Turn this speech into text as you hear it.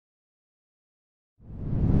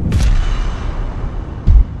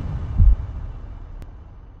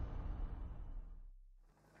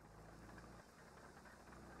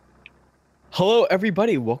Hello,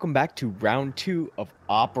 everybody. Welcome back to round two of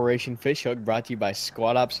Operation Fishhook, brought to you by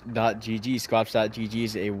SquadOps.gg. SquadOps.gg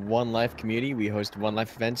is a One Life community. We host One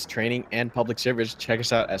Life events, training, and public service. Check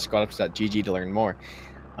us out at SquadOps.gg to learn more.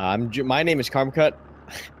 My name is Karmacut.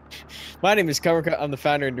 My name is Karmacut. I'm the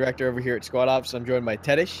founder and director over here at SquadOps. I'm joined by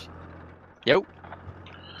Tedish. Yo.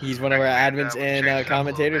 He's one of our admins and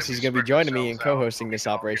commentators. He's going to be joining me and co-hosting this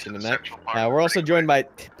operation tonight. We're also joined by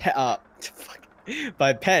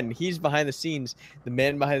by Penn. He's behind the scenes, the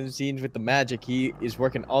man behind the scenes with the magic. He is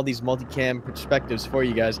working all these multicam perspectives for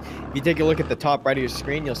you guys. If you take a look at the top right of your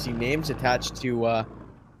screen, you'll see names attached to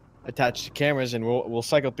cameras, and we'll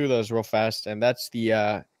cycle through those real fast. And that's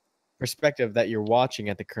the perspective that you're watching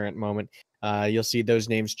at the current moment. You'll see those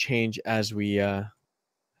names change as we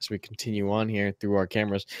continue on here through our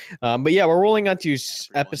cameras. But yeah, we're rolling on to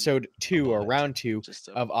episode 2 or round 2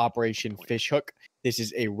 of Operation Fishhook. This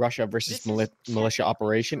is a Russia versus militia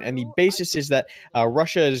operation, and the basis is that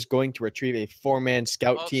Russia is going to retrieve a 4-man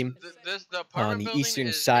scout team on the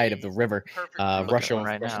eastern side of the river. Russia will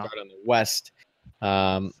start on the west.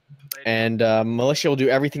 And militia will do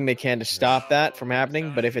everything they can to stop that from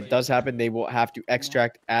happening, but if it does happen, they will have to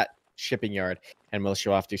extract at shipping yard, and militia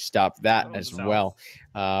will have to stop that as well.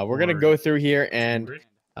 We're going to go through here and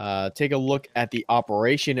take a look at the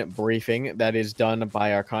operation briefing that is done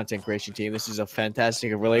by our content creation team. This is a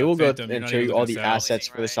fantastic relay. We'll go and show you all the assets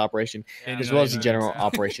for this operation, as well as the general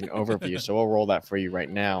operation overview. So we'll roll that for you right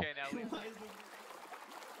now.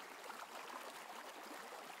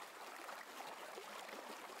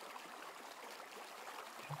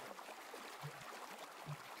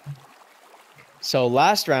 So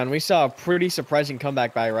last round, we saw a pretty surprising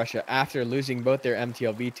comeback by Russia after losing both their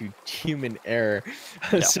MTLB to human error.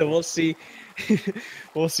 Yeah. So we'll see,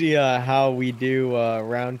 how we do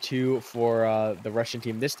round 2 for the Russian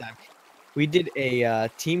team this time. We did a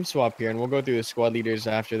team swap here, and we'll go through the squad leaders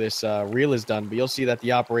after this reel is done. But you'll see that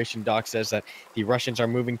the operation doc says that the Russians are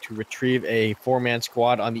moving to retrieve a 4-man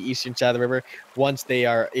squad on the eastern side of the river. Once they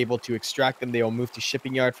are able to extract them, they will move to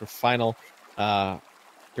shipping yard for final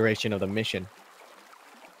duration of the mission.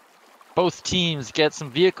 Both teams get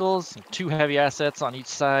some vehicles, 2 heavy assets on each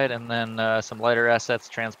side, and then some lighter assets,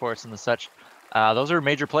 transports, and the such. Those are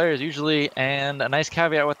major players usually, and a nice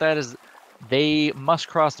caveat with that is they must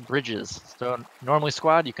cross bridges. So normally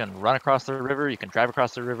squad, you can run across the river, you can drive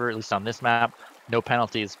across the river, at least on this map, no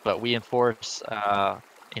penalties, but we enforce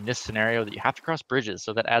in this scenario that you have to cross bridges,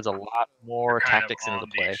 so that adds a lot more tactics into the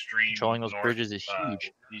play. Controlling those bridges is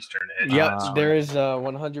huge. Yep, there is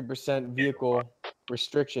 100% vehicle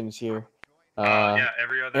restrictions here,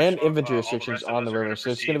 and infantry restrictions on the river. So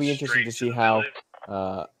it's going to be interesting to see how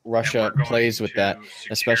Russia plays with that,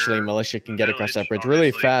 especially militia can get across that bridge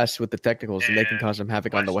really fast with the technicals, and they can cause some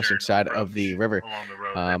havoc on the western side of the river.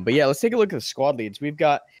 But yeah, let's take a look at the squad leads. We've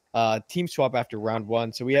got team swap after round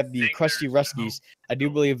 1. So we have the Crusty Ruskies. I do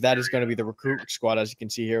believe that is going to be the recruit squad, as you can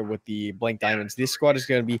see here with the blank diamonds. This squad is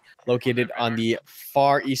going to be located on the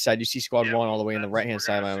far east side. You see squad 1 all the way on the right-hand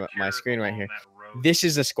side of my screen right here. This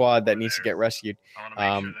is the squad that needs to get rescued.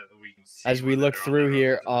 As we look through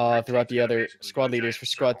here throughout the other squad leaders, for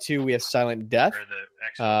squad 2, we have Silent Death.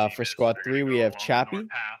 For squad 3, we have Chappie.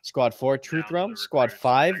 Squad 4, Truth Realm. Squad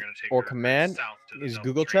 5, or Command, is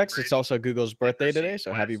Google Trex. It's also Google's birthday today,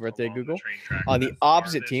 so happy birthday, Google. On the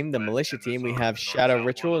opposite team, the militia team, we have Shadow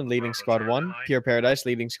Ritual leading squad 1, Pure Paradise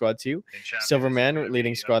leading squad 2, Silverman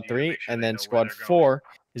leading squad 3, and then squad 4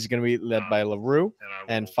 is going to be led by LaRue,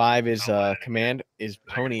 and 5 is Command is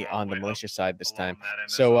Pony on the militia side this time.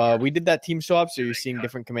 So we did that team swap, so you're seeing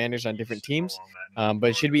different commanders on different teams, but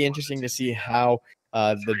it should be interesting to see how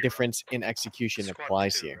the difference in execution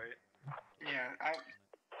applies here. Yeah,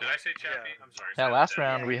 did I say Chappie? I'm sorry. Yeah, last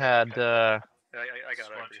round we had the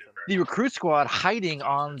recruit squad hiding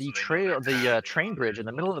on the train bridge in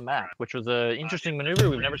the middle of the map, which was an interesting maneuver.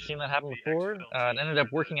 We've never seen that happen before. It ended up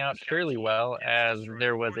working out fairly well, as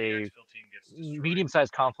there was a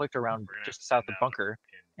medium-sized conflict around just south of Bunker,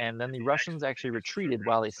 and then the Russians actually retreated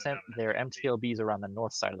while they sent their MTLBs around the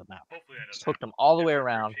north side of the map. Just hooked them all the way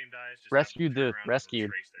around, rescued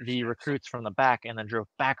the recruits from the back, and then drove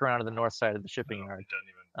back around to the north side of the shipping yard.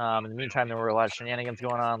 In the meantime, there were a lot of shenanigans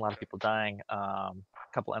going on, a lot of people dying, a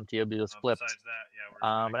couple MTLBs flipped.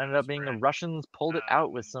 It ended up being the Russians pulled it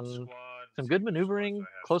out with some good maneuvering,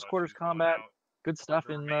 close quarters combat, good stuff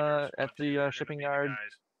at the shipping yard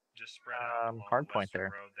hard point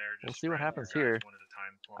there. We'll see what happens here.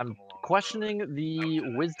 I'm questioning the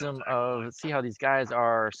wisdom of, see how these guys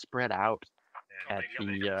are spread out at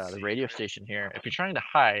the radio station here. If you're trying to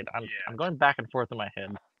hide, I'm going back and forth in my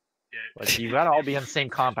head. Like, you gotta all be in the same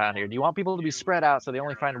compound here. Do you want people to be spread out so they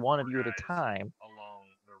only find one of you at a time?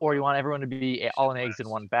 Or you want everyone to be all eggs in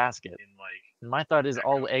one basket? And my thought is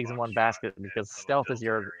all eggs in one basket, because stealth is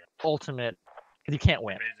your ultimate, because you can't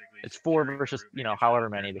win. It's 4 versus, you know, however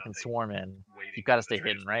many that can swarm in. You've got to stay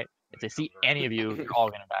hidden, right? If they see any of you, you're all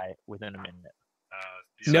going to die within a minute.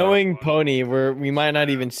 Knowing Pony, we might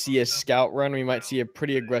not even see a scout run. We might see a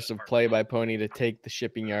pretty aggressive play by Pony to take the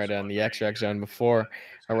shipping yard on the extract zone before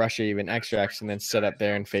Russia even extracts, and then set up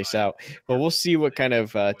there and face out. But we'll see what kind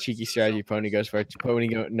of cheeky strategy Pony goes for. Pony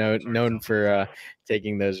known for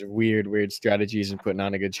taking those weird strategies and putting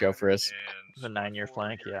on a good show for us. The 9-year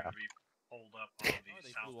flank, yeah.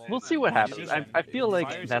 We'll see what happens. I feel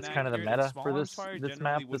like that's kind of the meta for this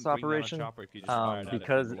map, this operation,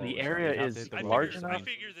 because the area is large enough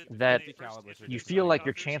that you feel like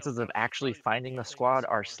your chances of actually finding the squad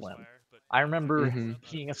are slim. I remember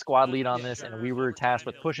being a squad lead on this, and we were tasked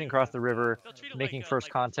with pushing across the river, making first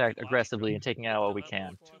contact aggressively, and taking out what we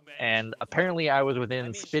can. And apparently I was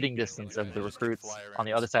within spitting distance of the recruits on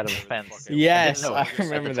the other side of the fence. Yes, I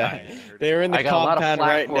remember that. They were in the compound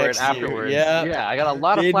right next to you. Yeah, I got a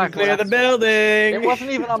lot of flack for it. Clear the building. It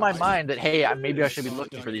wasn't even on my mind that, hey, maybe I should be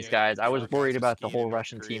looking for these guys. I was worried about the whole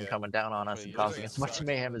Russian team coming down on us and causing as much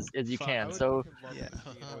mayhem as you can. So,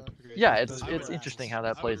 yeah, it's interesting how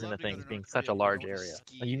that plays into things, being such a large area.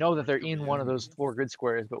 You know that they're in one of those 4 grid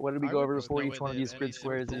squares, but what did we go over before? Each one of these grid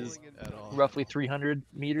squares is roughly 300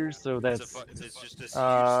 meters, so that's what,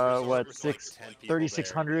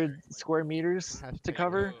 3,600 square meters to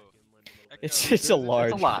cover. It's a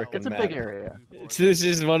large. It's a lot. It's a big area. This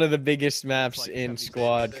is one of the biggest maps in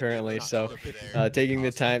squad currently, so taking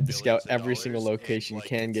the time to scout every single location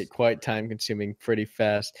can get quite time consuming pretty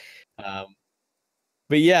fast.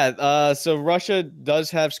 But yeah, so Russia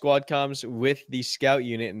does have squad comms with the scout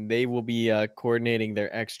unit, and they will be coordinating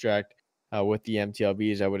their extract with the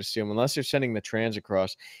MTLBs, I would assume, unless they're sending the trans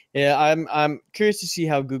across. Yeah, I'm curious to see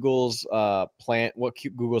how Google's what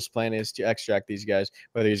Google's plan is to extract these guys,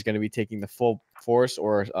 whether he's going to be taking the full force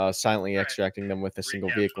or silently extracting them with a single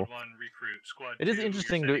vehicle. It is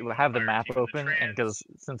interesting to have the map open, and because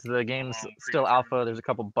since the game's still alpha, there's a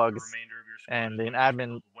couple bugs, and in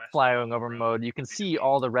admin flyover mode, you can see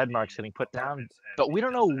all the red marks getting put down, but we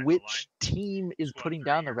don't know which team is putting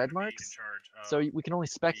down the red marks, so we can only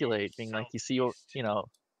speculate, being like, you see, you know,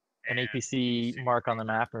 an APC mark on the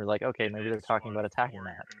map, and we're like, okay, maybe they're talking about attacking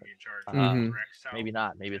that, but, maybe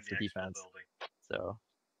not, maybe it's the defense. So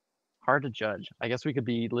hard to judge. I guess we could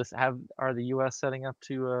be are the US setting up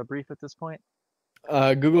to brief at this point?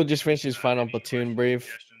 Google just finished his final platoon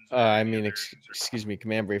brief. Excuse me,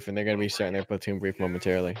 command brief, and they're going to be starting their platoon brief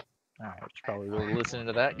momentarily. All right, probably we'll listen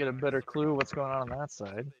to that, get a better clue what's going on that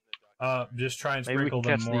side. Just try and sprinkle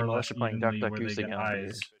them more or less evenly where they get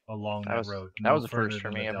eyes along that road. That was a first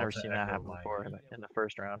for me. I've never seen that happen before in the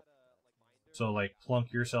first round. So, like,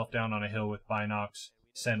 plunk yourself down on a hill with binocs,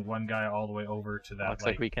 send one guy all the way over to that. Looks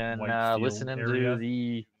like we can listen into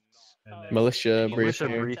the militia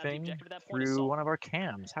briefing through one of our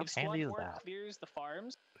cams. How handy is that? Clears the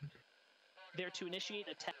farms. They're to initiate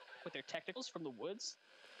an attack with their technicals from the woods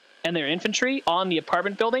and their infantry on the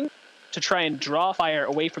apartment building to try and draw fire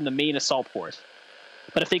away from the main assault force.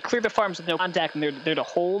 But if they clear the farms with no contact, then they're to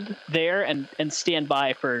hold there and stand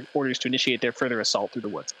by for orders to initiate their further assault through the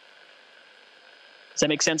woods. Does that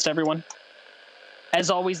make sense to everyone? As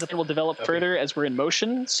always, the plan will develop further as we're in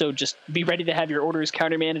motion, so just be ready to have your orders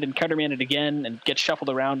countermanded and countermanded again and get shuffled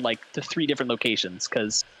around like to 3 different locations,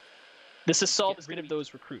 because this assault is going to be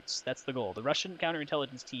those recruits. That's the goal. The Russian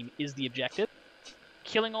counterintelligence team is the objective.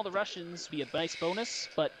 Killing all the Russians would be a nice bonus,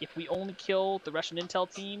 but if we only kill the Russian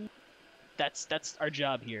intel team, that's our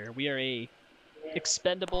job here. We are a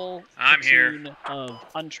expendable platoon of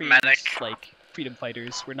untrained like freedom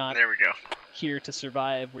fighters. We're not here to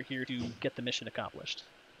survive. We're here to get the mission accomplished.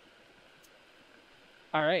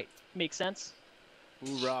 All right, makes sense.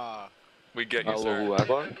 Hoorah! We get you, sir.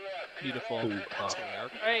 Beautiful. All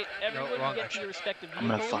right, everyone get to your respective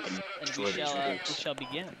vehicles, and we shall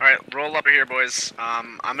begin. All right, roll up here, boys.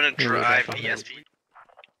 I'm gonna drive ESP.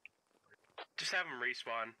 Just have them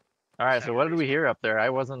respawn. All right, so what did we hear up there? I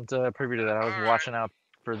wasn't privy to that. I was watching out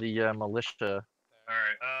for the militia. All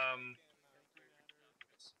right.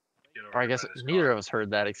 Or I guess neither of us heard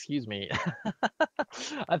that. Excuse me.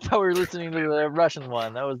 I thought we were listening to the Russian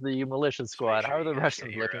one. That was the militia squad. How are the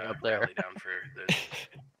Russians looking up there?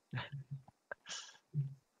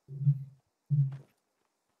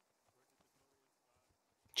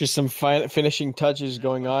 Just some finishing touches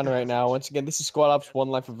going on right now. Once again, this is Squad Ops One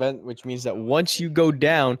Life event, which means that once you go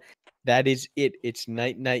down, that is it. It's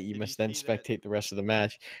night. You must then spectate the rest of the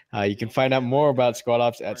match. You can find out more about Squad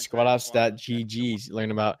Ops at squadops.gg.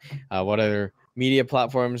 Learn about what other media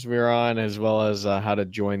platforms we're on, as well as how to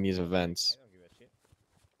join these events.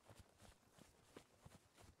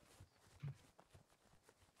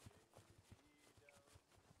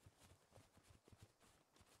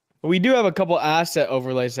 We do have a couple asset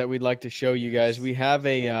overlays that we'd like to show you guys. We have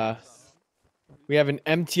an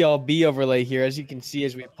MTLB overlay here, as you can see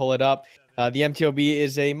as we pull it up. The MTLB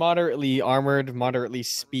is a moderately armored, moderately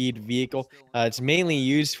speed vehicle. It's mainly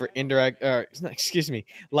used for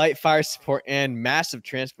light fire support and massive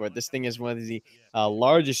transport. This thing is one of the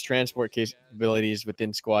largest transport capabilities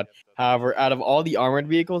within Squad. However, out of all the armored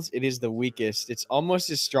vehicles, it is the weakest. It's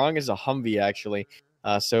almost as strong as a Humvee, actually.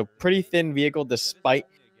 So pretty thin vehicle despite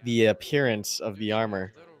the appearance of the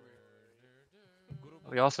armor.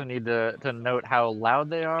 We also need to note how loud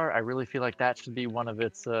they are. I really feel like that should be one of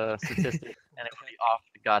its statistics, and it would be off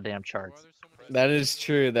the goddamn charts. That is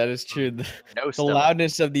true. That is true. The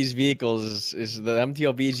loudness of these vehicles is the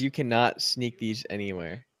MTLBs. You cannot sneak these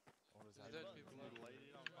anywhere.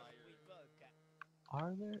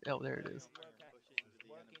 Are there? Oh, there it is.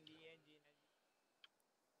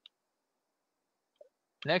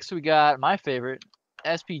 Next, we got my favorite,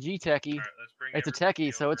 SPG Techie. It's a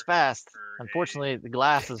Techie, so it's fast. Unfortunately, the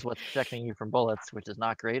glass is what's protecting you from bullets, which is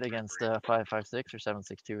not great against 5.56 or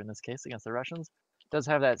 7.62 in this case, against the Russians. It does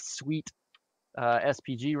have that sweet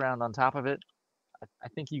SPG round on top of it. I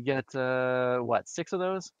think you get, 6 of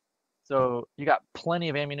those? So you got plenty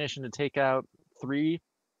of ammunition to take out three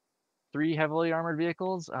heavily armored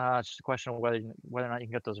vehicles. It's just a question of whether or not you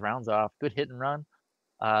can get those rounds off. Good hit and run.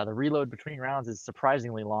 The reload between rounds is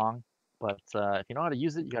surprisingly long, but if you know how to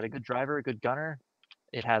use it, you got a good driver, a good gunner.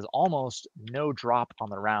 It has almost no drop on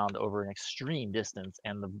the round over an extreme distance,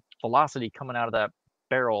 and the velocity coming out of that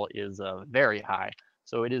barrel is very high.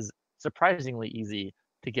 So it is surprisingly easy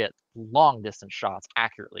to get long distance shots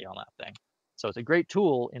accurately on that thing. So it's a great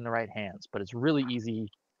tool in the right hands, but it's really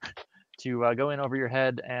easy to go in over your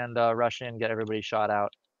head and rush in, get everybody shot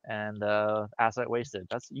out, and asset wasted.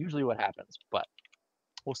 That's usually what happens, but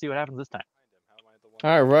we'll see what happens this time. All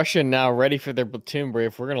right, Russia now ready for their platoon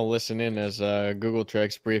brief. We're going to listen in as Google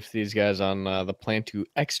Treks briefs these guys on the plan to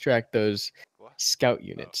extract those scout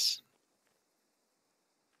units.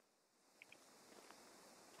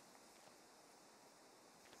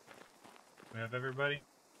 We have everybody?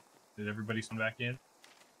 Did everybody come back in?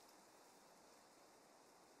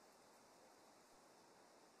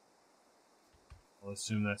 I'll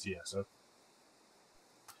assume that's yes. Okay.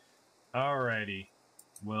 Alrighty.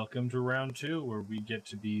 Welcome to round 2, where we get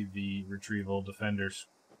to be the retrieval defenders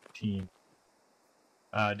team.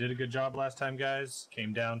 Did a good job last time, guys.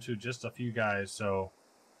 Came down to just a few guys, so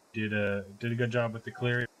did a good job with the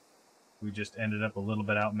clearing. We just ended up a little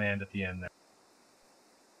bit outmanned at the end there.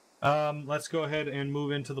 Let's go ahead and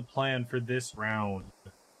move into the plan for this round.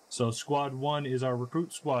 So Squad 1 is our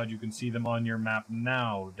recruit squad. You can see them on your map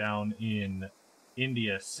now, down in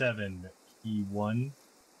India 7 E1.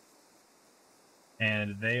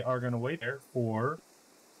 And they are going to wait there for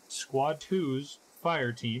Squad 2's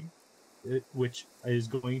fire team, which is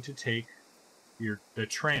going to take the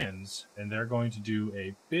trans, and they're going to do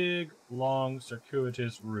a big, long,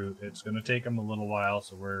 circuitous route. It's going to take them a little while,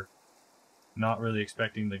 so we're not really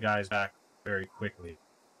expecting the guys back very quickly.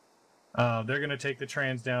 They're going to take the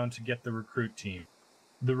trans down to get the recruit team.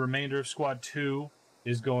 The remainder of Squad 2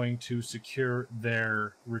 is going to secure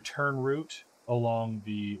their return route along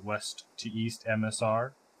the west to east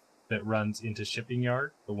MSR that runs into Shipping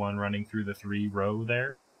Yard, the one running through the 3 row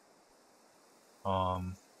there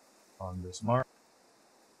on this mark.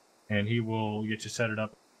 And he will get you set it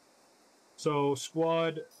up. So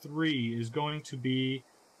Squad 3 is going to be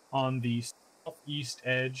on the southeast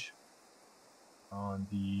edge on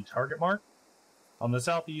the target mark. On the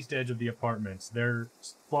southeast edge of the apartments. Their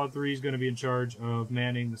Squad 3 is going to be in charge of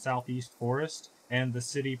manning the southeast forest and the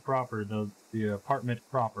city proper, the apartment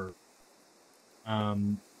proper.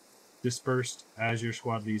 Dispersed as your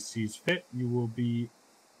squad lead sees fit, you will be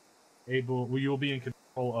in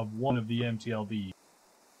control of one of the MTLBs.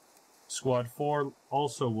 Squad 4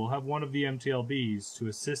 also will have one of the MTLBs to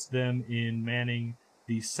assist them in manning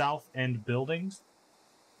the south end buildings,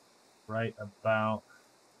 right about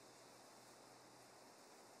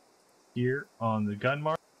here on the gun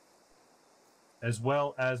mark, as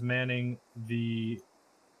well as manning the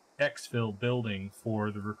exfil building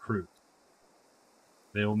for the recruit.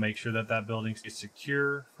 They will make sure that that building stays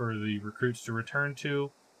secure for the recruits to return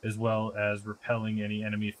to, as well as repelling any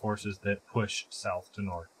enemy forces that push south to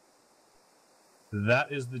north.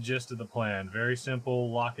 That is the gist of the plan. Very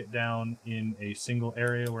simple. Lock it down in a single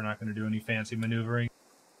area. We're not going to do any fancy maneuvering.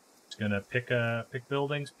 It's going to pick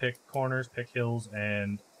buildings, pick corners, pick hills,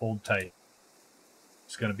 and hold tight.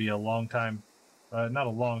 It's going to be a long time, not a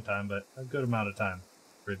long time, but a good amount of time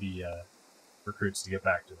for the recruits to get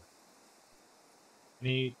back to it.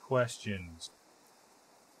 Any questions?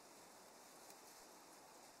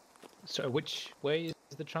 So which way is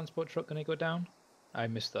the transport truck going to go down? I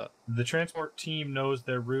missed that. The transport team knows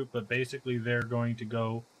their route, but basically they're going to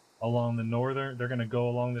go along the northern. They're going to go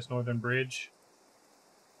along this northern bridge.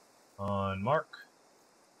 On mark.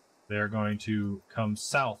 They're going to come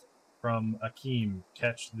south from Akeem,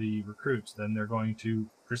 catch the recruits. Then they're going to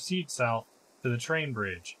proceed south to the train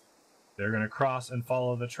bridge. They're going to cross and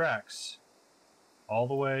follow the tracks all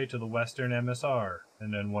the way to the western MSR.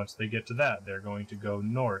 And then once they get to that, they're going to go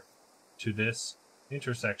north to this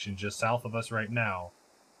intersection just south of us right now,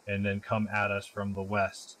 and then come at us from the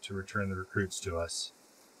west to return the recruits to us.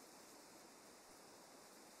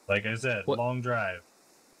 Like I said, long drive.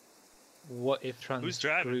 What if trans Who's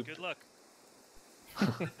driving? group... Good luck.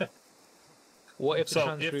 What if the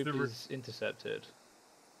trans group is intercepted?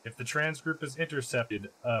 If the trans group is intercepted,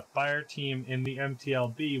 a fire team in the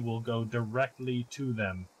MTLB will go directly to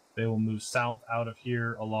them. They will move south out of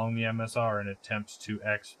here along the MSR and attempt to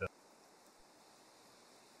exfil.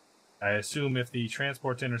 I assume if the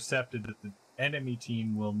transport's intercepted, that the enemy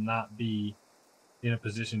team will not be in a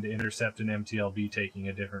position to intercept an MTLB taking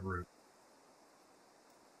a different route.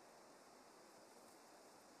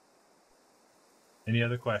 Any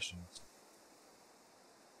other questions?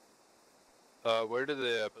 Where do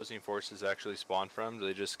the opposing forces actually spawn from? Do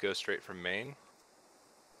they just go straight from Maine?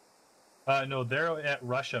 No, they're at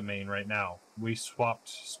Russia, Maine right now. We swapped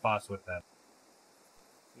spots with them.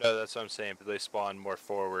 No, that's what I'm saying, but they spawn more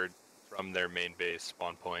forward from their main base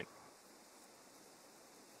spawn point.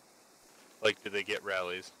 Like, do they get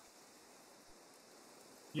rallies?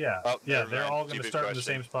 Yeah, oh, yeah, they're all going to start in the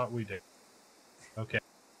question. same spot we do. Okay.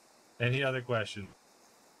 Any other questions?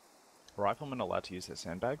 Riflemen allowed to use their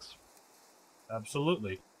sandbags?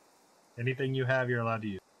 Absolutely. Anything you have, you're allowed to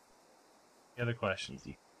use. Any other questions?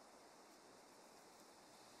 Easy.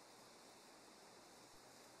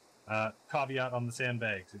 Caveat on the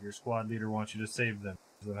sandbags. If your squad leader wants you to save them,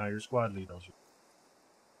 is how your squad leader tells you.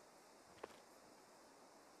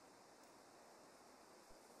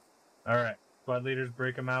 Alright, squad leaders,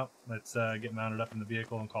 break them out. Let's get mounted up in the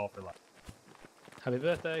vehicle and call for life. Happy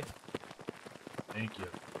birthday. Thank you.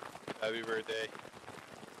 Happy birthday.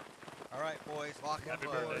 Alright, boys, lock and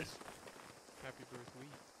load. Happy birthday.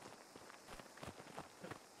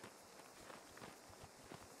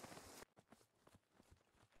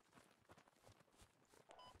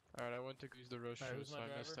 Alright, I went to use the rush, so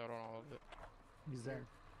I missed out on all of it. He's there.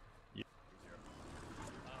 Yeah.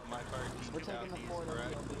 My fire team is out east,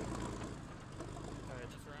 correct? Alright,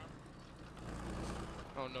 just around.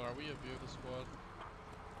 Oh no, are we a view of the squad?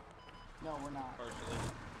 No, we're not. Partially.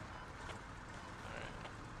 Alright.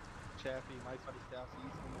 Chaffee, my buddy staff's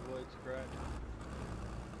east in the woods, correct?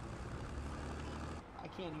 I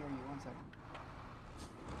can't hear you, 1 second.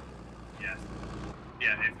 Yes.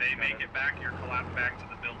 Yeah, if they make it back, you're collapsed back to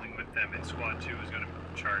the building with them, and Squad 2 is going to be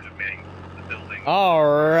in charge of manning the building.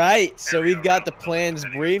 Alright, so we've got the plans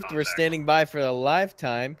briefed. We're standing by for a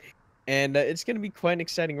lifetime, and it's going to be quite an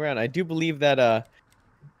exciting round. I do believe that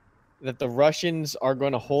that the Russians are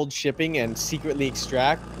going to hold shipping and secretly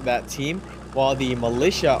extract that team, while the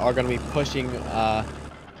militia are going to be pushing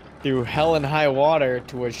through hell and high water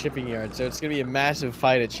towards shipping yards. So it's going to be a massive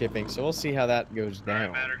fight at shipping. So we'll see how that goes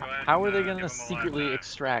down. How are they going to secretly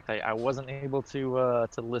extract? I wasn't able to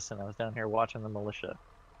listen. I was down here watching the militia.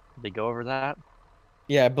 Did they go over that?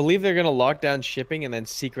 Yeah, I believe they're going to lock down shipping and then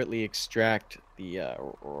secretly extract the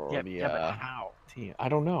but how? team. I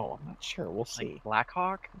don't know. I'm not sure. We'll see. Like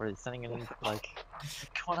Blackhawk? Or are they sending in like what's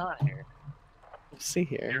going on here? We'll see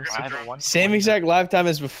here. Same exact live time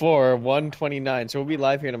as before, 1:29. So we'll be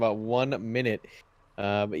live here in about 1 minute.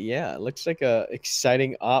 But yeah, it looks like a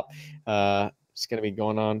exciting op. It's gonna be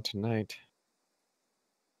going on tonight.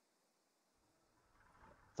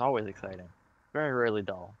 It's always exciting. Very rarely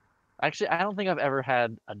dull. Actually, I don't think I've ever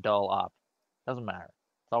had a dull op. Doesn't matter.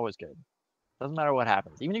 It's always good. Doesn't matter what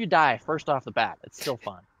happens. Even if you die first off the bat, it's still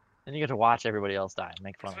fun. Then you get to watch everybody else die and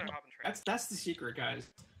make fun of them. That's the secret, guys.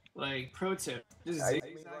 Like, pro tip, just zigzag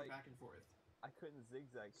back and forth. I couldn't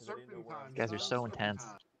zigzag because I didn't know where I was. You guys are so intense.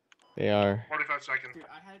 They are. 45 seconds. Dude,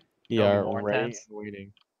 I had... We are more ready intense. and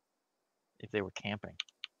waiting. If they were camping.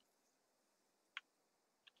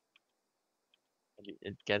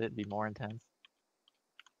 Get it? Be more intense?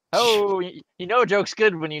 Oh, you know a joke's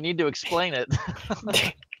good when you need to explain it.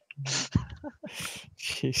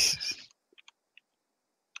 Jesus.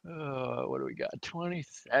 What do we got? 20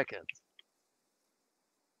 seconds.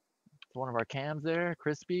 One of our cams there,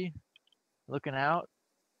 Crispy, looking out.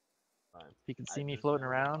 If he can see me floating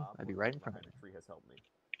around, I'd be right in front of him. Tree has helped me.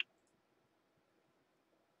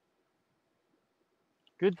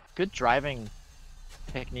 Good driving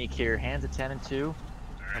technique here. Hands at 10 and 2.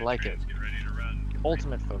 I like it.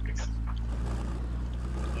 Ultimate focus.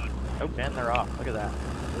 Oh, and they're off. Look at that.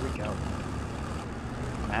 Here we go.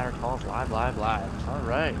 Matter calls live. All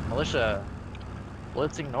right, Militia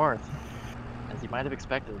blitzing north, as you might have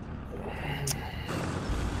expected.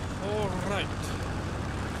 All right.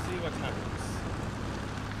 See what happens.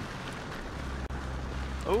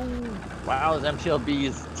 Oh, wow, this MTLB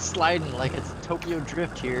is sliding like it's Tokyo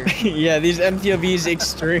Drift here. Yeah, these MTLBs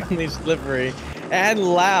extremely slippery and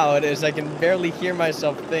loud, as I can barely hear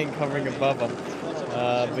myself think hovering above them.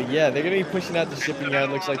 But yeah, they're gonna be pushing out the shipping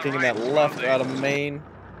yard. Looks like taking that left out of Maine.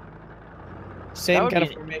 Same kind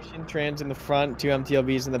of formation, trans in the front, 2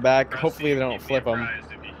 MTLBs in the back. Hopefully they don't flip them.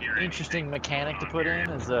 Interesting mechanic to put in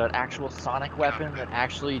is an actual sonic weapon that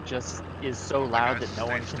actually just is so loud that no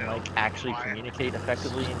one can like actually communicate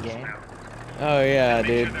effectively in game. Oh yeah,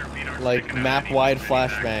 dude. Like map-wide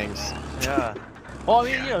flashbangs. Yeah. Well, I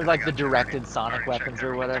mean, you know, like the directed sonic weapons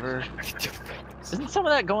or whatever. Isn't some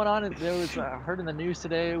of that going on? There was, I heard in the news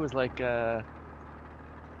today, it was like, oh,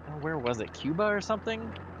 where was it? Cuba or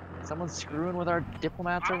something? Someone's screwing with our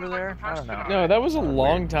diplomats over there? I don't know. No, that was a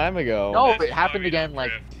long time ago. No, it happened again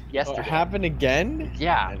like yesterday. Oh, it happened again?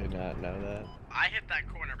 Yeah. I did not know that. I hit that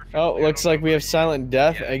corner. Oh, looks like we have Silent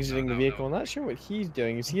Death exiting the vehicle. I'm not sure what he's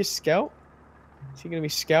doing. Is he a scout? Is he gonna be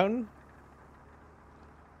scouting?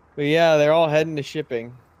 But yeah, they're all heading to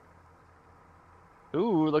shipping.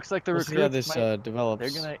 Ooh, looks like the We'll recruits see how this develops.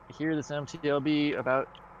 They're gonna hear this MTLB about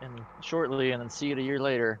shortly, and then see it a year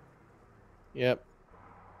later. Yep.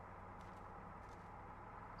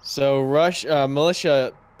 So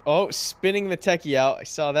militia. Oh, spinning the techie out. I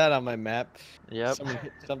saw that on my map. Yep. Someone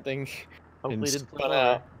hit something. Hopefully and didn't spun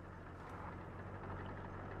out.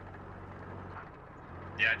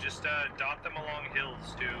 Yeah, just dot them along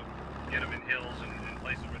hills too. Get them in hills and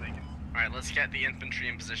places where they can. All right, let's get the infantry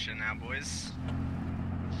in position now, boys.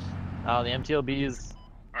 Oh, the MTLBs.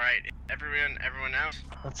 All right, everyone out.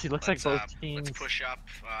 Let's see. Looks like both teams. Let's push up.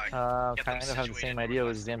 Kind of have the same idea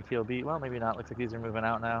as the MTLB. Well, maybe not. Looks like these are moving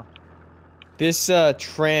out now. This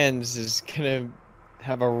trans is gonna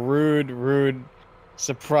have a rude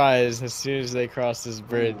surprise as soon as they cross this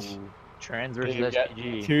bridge. Ooh, trans versus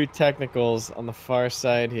SPG. 2 technicals on the far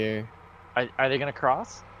side here. Are they gonna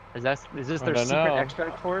cross? Is this their secret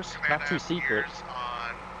extract force? Not too secret.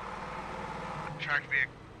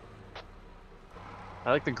 I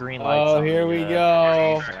like the green lights. Oh, here we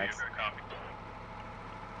go.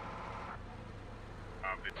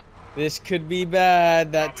 This could be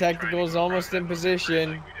bad. That technical is almost in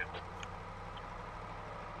position.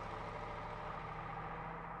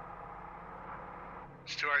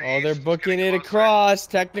 Oh, they're booking it across.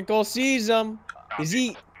 Technical sees him. Is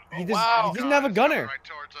he? He doesn't have a gunner.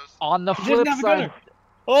 On the flip side.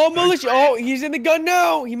 Oh, militia! Oh, he's in the gun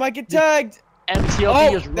now. He might get tagged.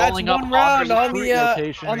 MTLB is rolling up one round on the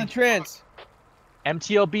location. On the trans.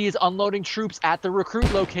 MTLB is unloading troops at the recruit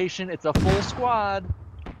location. It's a full squad.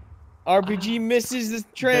 RPG misses the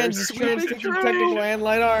trans. This trans taking technical and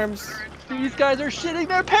light arms. These guys are shitting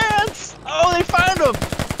their pants. Oh, they found him.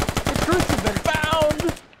 Recruits have been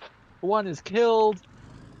found. One is killed.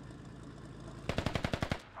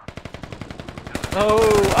 Oh,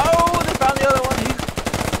 they found the other one.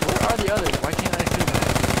 Where are the others? Why can't I see them?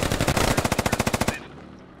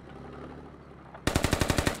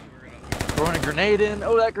 Throwing a grenade in.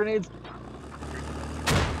 Oh, that grenade's...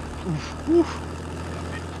 Oof.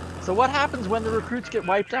 So what happens when the recruits get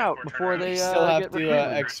wiped out before they still have get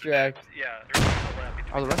to extract? Yeah.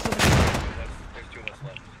 Are the rest of them? There's 2 of us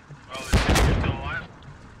left. Oh, there's 2 still alive?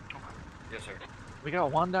 Yes, sir. We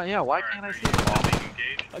got one down. Yeah, why can't I see them all?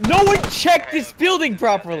 No one checked this building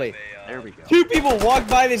properly. There we go. 2 people walked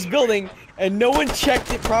by this building and no one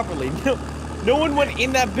checked it properly. No one went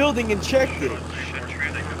in that building and checked it.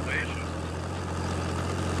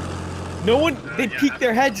 No one. They peeked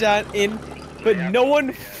their heads in, but no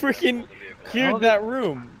one freaking cleared that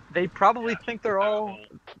room. They probably think they're all.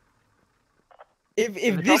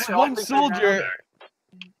 If this one soldier.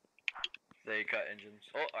 They cut engines.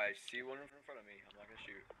 Oh, I see one in front of me. I'm not gonna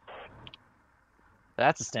shoot.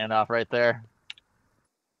 That's a standoff right there.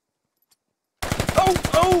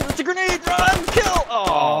 Oh, it's a grenade! Run! Kill!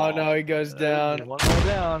 Oh no, he goes down. One more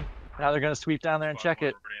down. Now they're gonna sweep down there and check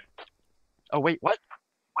it. Oh wait, what?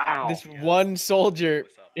 Wow. This one soldier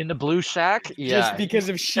in the blue shack? Yeah. Just because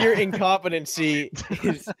of sheer incompetency.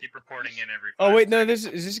 Keep reporting in every. Oh wait, no, is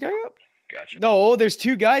this guy up? Gotcha. No, there's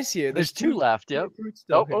 2 guys here. There's two left. Yep.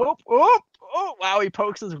 Oh! Wow, he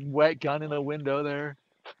pokes his wet gun in the window there.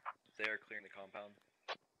 They are clearing the compound.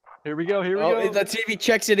 Here we go. Here we go. Let's see if he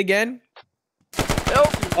checks it again. Nope.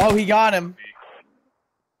 Oh, he got him.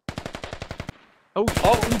 Oh,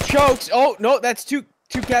 he chokes. Oh no, that's two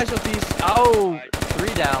casualties. Oh,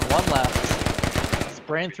 3 down, 1 left.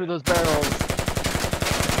 Spraying through those barrels.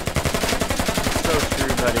 So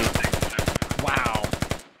screwed, buddy. Wow.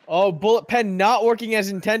 Oh, bullet pen not working as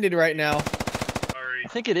intended right now. I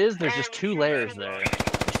think it is. There's just 2 layers there.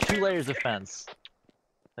 There's 2 layers of fence.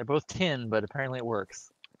 They're both tin, but apparently it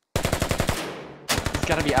works. He's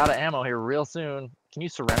got to be out of ammo here real soon. Can you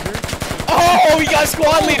surrender? Oh, he got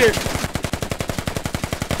squad leader.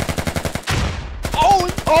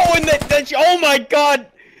 And oh my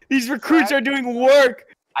God, these recruits are doing work.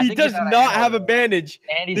 He does not have a bandage.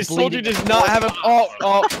 This soldier does not have a.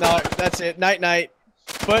 Oh no, that's it. Night.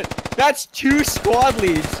 But that's 2 squad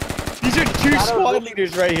leads. These are 2 squad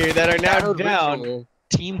leaders right here that are now down.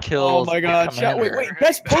 Team kills. Oh my God! Wait!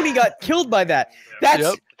 Best Pony got killed by that.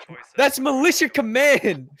 That's militia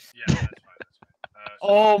command.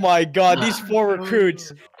 Oh my God! These 4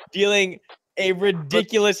 recruits dealing a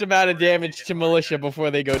ridiculous amount of damage to militia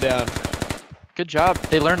before they go down. Good job.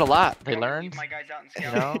 They learned a lot. They learned.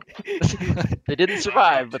 You know, they didn't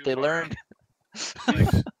survive, but they learned.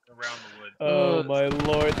 Oh my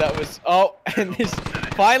Lord, that was. Oh, and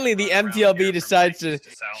finally the MTLB decides to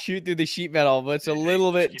shoot through the sheet metal, but it's a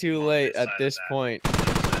little bit too late at this point.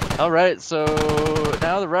 All right, so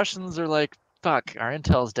now the Russians are like, "Fuck, our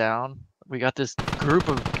intel's down. We got this group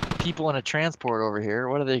of people in a transport over here.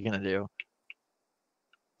 What are they gonna do?"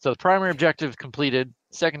 So the primary objective completed.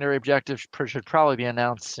 Secondary objective should probably be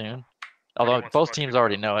announced soon. Although both teams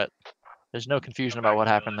already know it. There's no confusion about what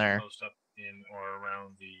happened there.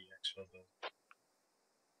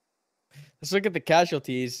 Let's look at the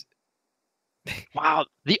casualties. Wow,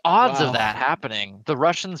 the odds of that happening. The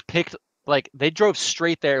Russians picked, they drove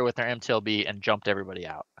straight there with their MTLB and jumped everybody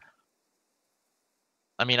out.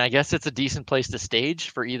 I mean, I guess it's a decent place to stage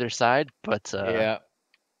for either side, but yeah.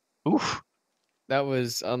 Oof. That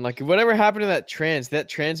was unlucky. Whatever happened to that trans? Did that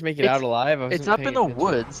trans make it out alive? It's up in the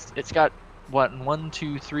woods. It's got, what, 1,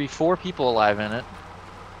 2, 3, 4 people alive in it,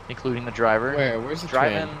 including the driver. Where's the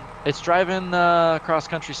driving? It's driving cross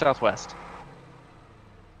country southwest.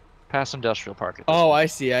 Past industrial park. Oh, I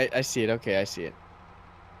see. I see it. Okay, I see it.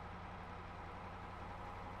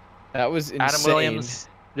 That was insane. Adam Williams.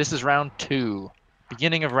 This is round 2.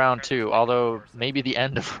 Beginning of round 2, although maybe the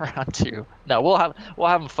end of round 2. No, we'll have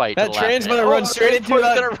them fight. That trans gonna run straight into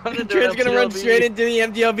the trans gonna run straight into the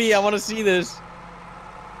MTLB. I want to see this.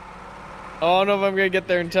 Oh, I don't know if I'm gonna get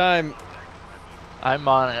there in time. I'm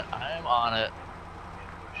on it. I'm on it.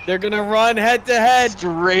 They're gonna run head to head.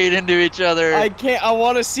 Straight into each other. I can't. I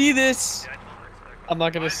want to see this. I'm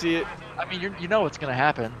not gonna see it. I mean, you know what's gonna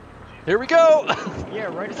happen. Here we go. Yeah,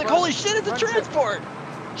 right. It's like, holy shit! It's a transport.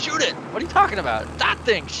 Shoot it! What are you talking about? That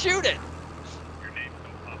thing! Shoot it!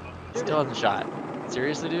 Still hasn't shot.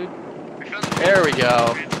 Seriously, dude? There we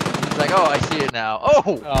go. He's like, oh, I see it now.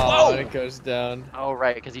 Oh! Oh, it goes down. Oh,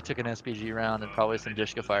 right, because he took an SPG round and probably some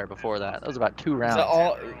Dishka fire before that. That was about 2 rounds. Is that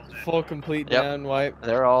all full complete down wipe?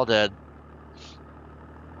 They're all dead.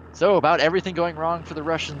 So, about everything going wrong for the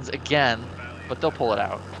Russians again, but they'll pull it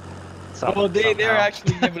out. Well, they're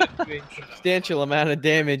actually able to do a substantial amount of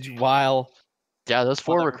damage while... Yeah, those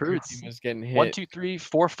 4 recruits. Was getting hit. 1, 2, 3,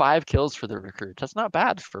 4, 5 kills for the recruits. That's not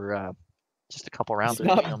bad for just a couple rounds. It's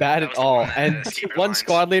not bad at all. And 1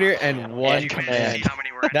 squad leader and 1 command.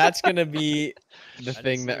 That's gonna be the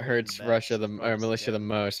thing that hurts Russia or militia the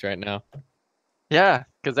most right now. Yeah,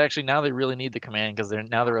 because actually now they really need the command because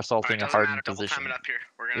they're assaulting a hardened position.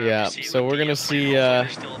 Yeah, so we're gonna see how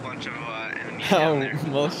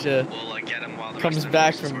militia comes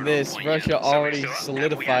back from this. Russia already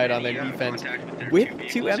solidified on their defense with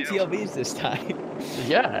 2 MTLBs this time.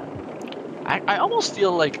 Yeah. I almost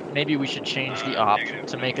feel like maybe we should change the op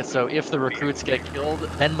to make it so if the recruits get killed,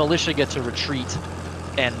 then militia gets to retreat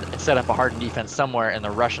and set up a hardened defense somewhere, and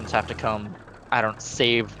the Russians have to come,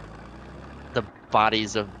 save the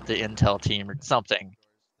bodies of the intel team or something.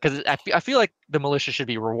 Because I feel like the militia should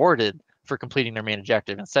be rewarded for completing their main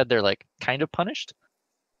objective. Instead, they're kind of punished.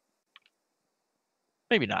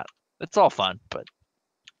 Maybe not. It's all fun, but...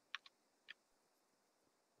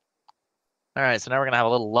 Alright, so now we're going to have a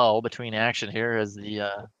little lull between action here as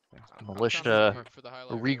the militia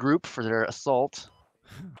regroup for their assault.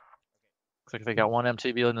 Looks like they got one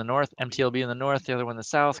MTLB in the north, the other one in the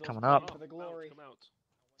south, coming up.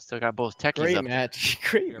 Still got both techies Great up match.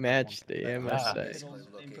 Great match, I must say.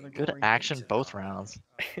 Good action both rounds.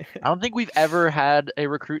 I don't think we've ever had a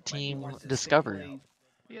recruit team discovered.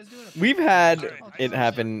 We've had it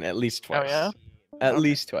happen at least twice. Oh, yeah? At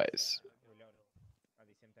least twice.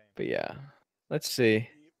 But yeah, let's see.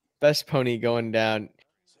 Best pony going down.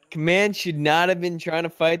 Command should not have been trying to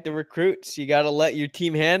fight the recruits. You got to let your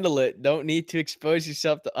team handle it. Don't need to expose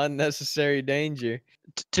yourself to unnecessary danger.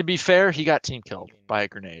 To be fair, he got team killed by a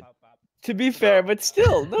grenade. To be fair, but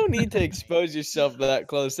still, no need to expose yourself that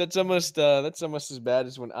close. That's almost as bad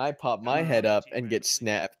as when I pop my head up and get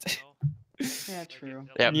snapped. Yeah, true.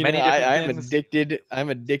 Yeah, You many know, different I'm things. addicted. I'm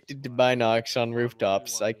addicted to binocs on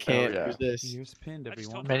rooftops. I can't resist.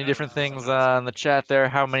 Many different things in the chat there.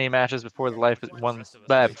 How many matches before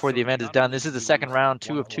before the event is done? This is the second round,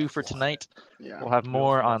 2 of 2 for tonight. We'll have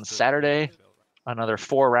more on Saturday. Another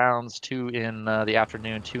 4 rounds, 2 in the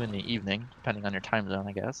afternoon, 2 in the evening, depending on your time zone,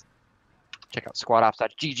 I guess. Check out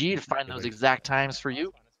squadops.gg to find those exact times for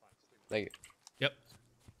you. Thank you. Yep.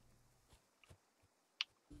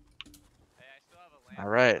 All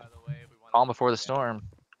right. Calm before the storm.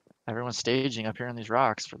 Everyone's staging up here on these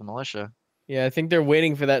rocks for the militia. Yeah, I think they're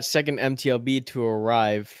waiting for that second MTLB to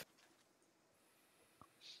arrive.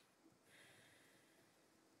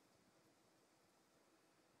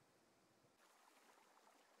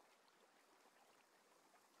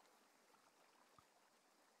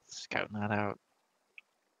 Scouting that out.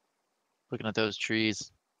 Looking at those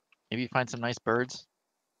trees. Maybe find some nice birds.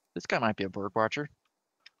 This guy might be a bird watcher.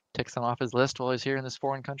 Take some off his list while he's here in this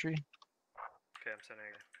foreign country. Okay, I'm sending.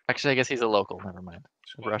 Actually, I guess he's a local. Never mind.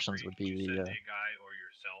 The Russians would be the. Send a guy or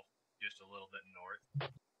yourself just a little bit north. I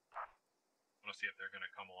want to see if they're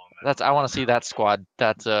gonna come along. I want to see that squad.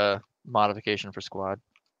 That's a modification for squad.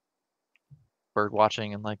 Bird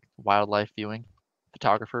watching and like wildlife viewing.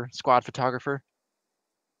 Photographer. Squad photographer.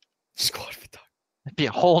 Squad photographer. It'd be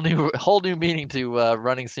a whole new meaning to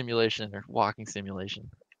running simulation or walking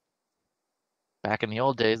simulation. Back in the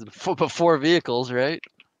old days, before vehicles, right?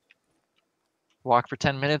 Walk for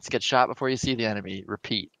 10 minutes, get shot before you see the enemy.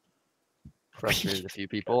 Repeat. Frustrated a few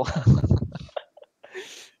people.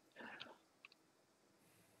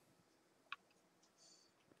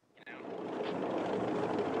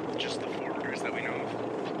 Just the forwarders that we know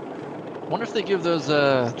of. Wonder if they give those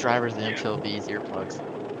drivers the MTLBs earplugs.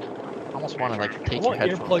 I almost want to like take your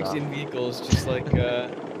headphones earplugs off. in vehicles, just like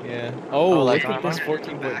yeah. Oh, look at this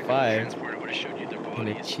 14.5 in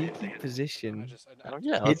a cheeky position. Oh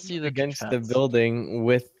yeah, let's see the against the building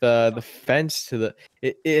with the fence to the.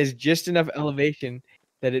 It is just enough elevation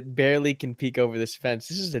that it barely can peek over this fence.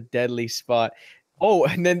 This is a deadly spot. Oh,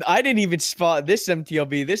 and then I didn't even spot this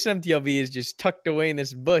MTLB. This MTLB is just tucked away in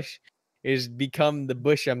this bush. It has become the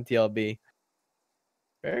bush MTLB.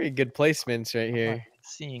 Very good placements right here.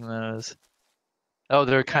 Seeing those. Oh,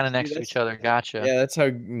 they're kind of next to each other. Gotcha. Yeah, that's how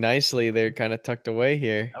nicely they're kind of tucked away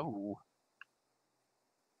here. Oh.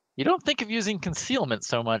 You don't think of using concealment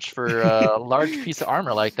so much for a large piece of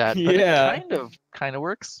armor like that, but it kind of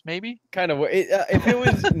works, maybe. Kind of. If it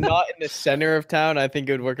was not in the center of town, I think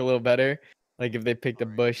it would work a little better. Like if they picked a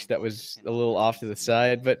bush that was a little off to the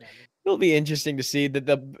side, but it'll be interesting to see that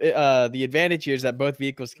the advantage here is that both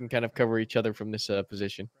vehicles can kind of cover each other from this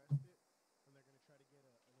position.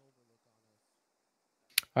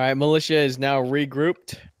 All right, militia is now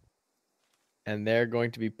regrouped, and they're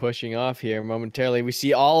going to be pushing off here momentarily. We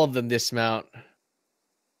see all of them dismount.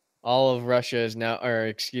 All of Russia is now, or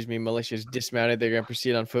excuse me, militia is dismounted. They're going to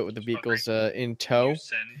proceed on foot with the vehicles in tow.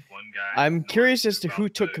 I'm curious as to who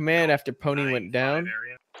took command after Pony went down.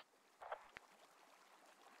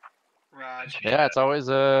 Yeah, it's always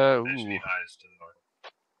ooh.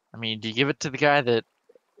 I mean, do you give it to the guy that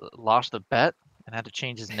lost the bet and had to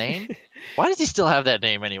change his name? Why does he still have that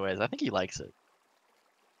name anyways? I think he likes it.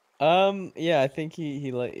 Yeah, I think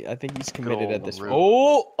I think he's committed at this point.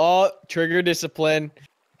 Oh, trigger discipline.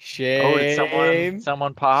 Shame. Oh, did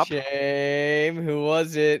someone pop? Shame. Who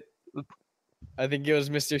was it? I think it was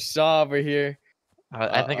Mr. Saw over here.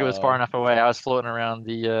 I think it was far enough away. I was floating around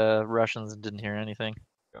the Russians and didn't hear anything.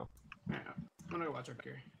 Go. I'm gonna watch up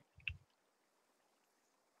here.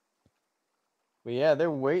 But yeah, they're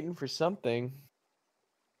waiting for something.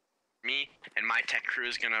 Me and my tech crew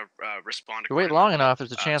is gonna respond. If you wait long enough,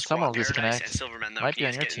 there's a chance someone will disconnect. Might be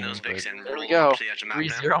on your team. But there we go.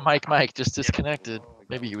 3-0 Mike just disconnected.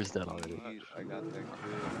 Maybe he was dead already. I got that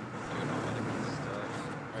crew.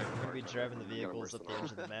 Alright, we're gonna be driving the vehicles up the edge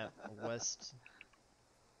of the map, west.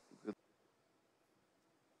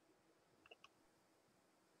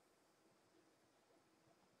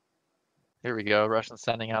 Here we go. Russians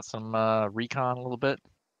sending out some recon a little bit.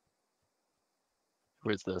 Who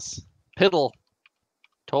is this? Piddle.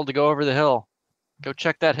 Told to go over the hill. Go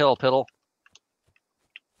check that hill, Piddle.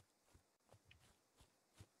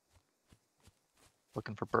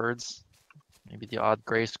 Looking for birds. Maybe the odd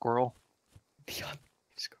gray squirrel. The odd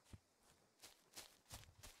squirrel.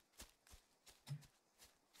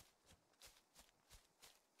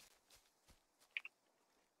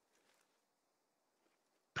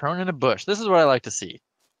 Prone in a bush. This is what I like to see.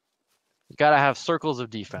 You gotta have circles of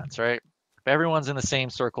defense, right? If everyone's in the same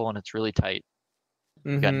circle and it's really tight,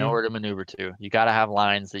 you got nowhere to maneuver to. You gotta have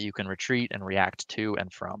lines that you can retreat and react to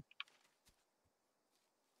and from.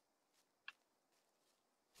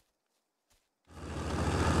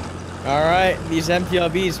 All right, these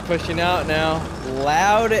MTLBs pushing out now,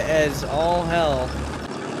 loud as all hell.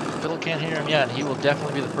 Piddle can't hear him yet. He will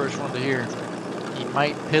definitely be the first one to hear. He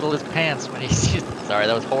might piddle his pants when he sees. Sorry,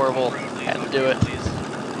 that was horrible. Had to do it.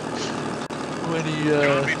 When he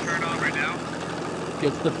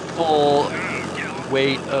gets the full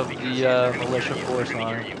weight of the militia force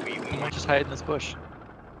on him, he might just hide in this bush.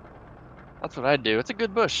 That's what I'd do. It's a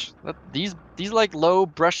good bush. These like low,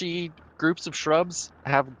 brushy groups of shrubs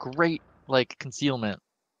have great like concealment.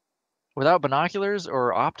 Without binoculars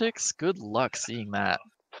or optics, good luck seeing that.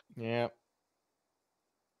 Yeah.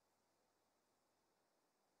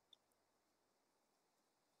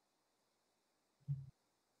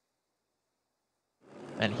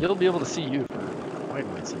 And he'll be able to see you for quite a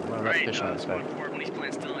ways. One of that fish on his back.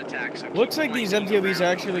 Looks like these MTOBs are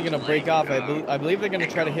actually going to break off. I believe they're going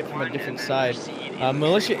to try to hit from a different side.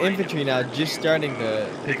 Militia infantry now just starting to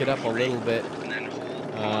pick it up a little bit.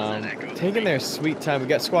 Taking their sweet time. We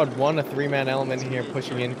got squad 1, a 3-man element here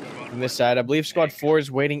pushing in from this side. I believe squad 4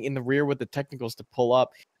 is waiting in the rear with the technicals to pull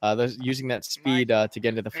up. They're using that speed to get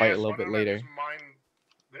into the fight a little bit later.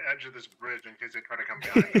 The edge of this bridge in case they try to come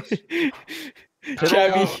behind us.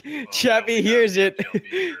 Chappie hears it.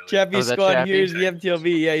 Chappie's squad hears the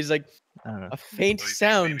MTLB. Yeah, he's like, a faint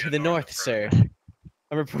sound to the north, sir.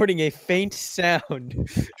 I'm reporting a faint sound. Truth,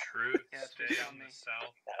 stay on the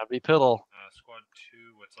south. That'll be Piddle. Squad 2,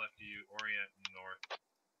 what's left of you, orient north.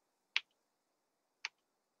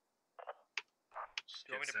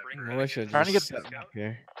 Militia Trying to get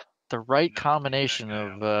here. The right combination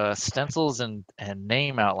of stencils and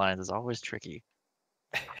name outlines is always tricky.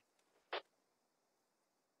 If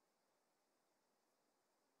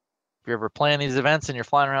you're ever playing these events and you're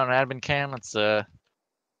flying around an admin cam, it's a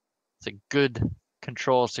good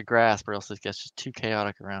controls to grasp, or else it gets just too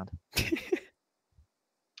chaotic around.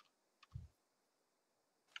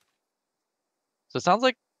 So it sounds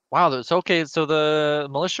like, wow, it's okay. So the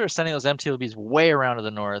militia are sending those MTLBs way around to the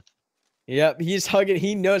north. Yep, he's hugging.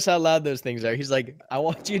 He knows how loud those things are. He's like, I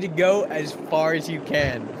want you to go as far as you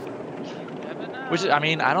can. Which, I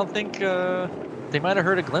mean, I don't think they might have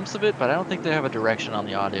heard a glimpse of it, but I don't think they have a direction on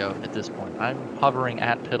the audio at this point. I'm hovering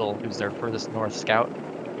at Piddle, who's their furthest north scout.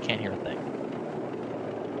 Can't hear a thing.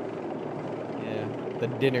 Yeah, the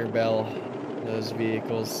dinner bell, those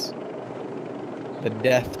vehicles. The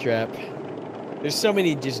death trap. There's so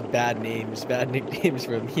many just bad names, bad nicknames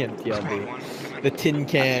for the MTLB. The tin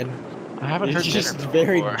can. I haven't heard just dinner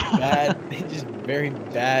very before. bad, just very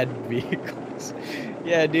bad vehicles.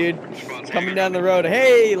 Yeah, dude, coming down the road.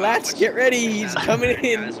 Hey, lads, get ready. He's coming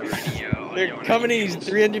in. They're coming in. He's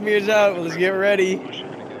 300 meters out. Let's get ready.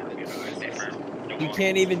 You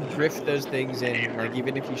can't even drift those things in. Like,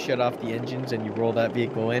 even if you shut off the engines and you roll that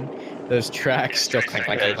vehicle in, those tracks still clank,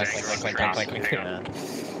 clank, clank, clank, clank, clank, clank, clank.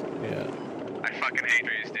 Yeah. I fucking hate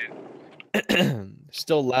these, dude.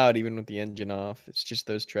 Still loud even with the engine off. It's just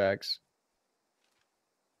those tracks.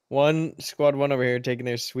 Squad 1 over here taking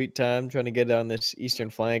their sweet time trying to get on this eastern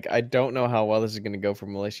flank. I don't know how well this is going to go for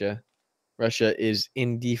militia. Russia is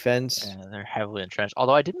in defense. Yeah, they're heavily entrenched.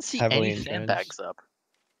 Although I didn't see any sandbags up.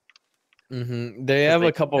 They have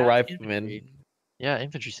a couple riflemen. Yeah,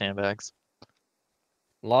 infantry sandbags.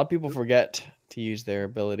 A lot of people forget to use their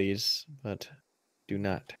abilities, but do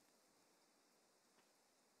not.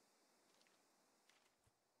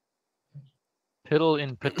 Piddle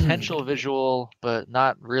in potential visual, but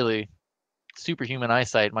not really. Superhuman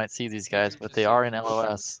eyesight might see these guys, but they are in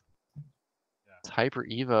LOS. It's Hyper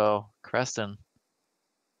Evo, Creston.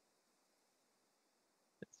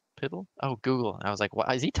 It's Piddle? Oh, Google. I was like,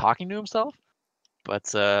 what? Is he talking to himself? But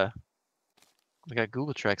we got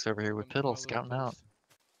Google Treks over here with Piddle scouting out.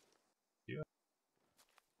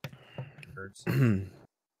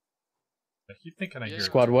 I keep thinking I hear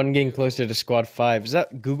Squad 1 getting closer to Squad 5. Is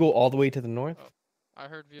that Google all the way to the north? I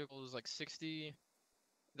heard vehicles like 60,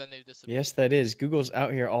 then they disappeared. Yes, that is. Google's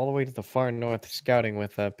out here all the way to the far north scouting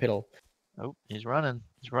with Piddle. Oh, he's running.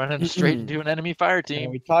 He's running straight into an enemy fire team.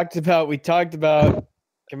 We talked about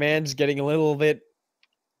commands getting a little bit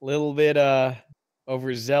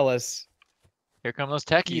overzealous. Here come those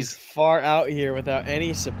techies. He's far out here without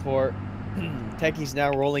any support. Techies now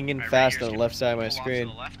rolling in fast on the left side of my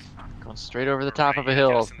screen. Going straight over the top of a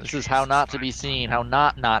hill. This is how not to be seen. How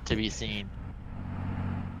not to be seen.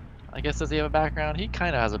 I guess, does he have a background? He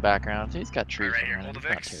kind of has a background. He's got trees around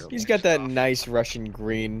him. He's got that nice Russian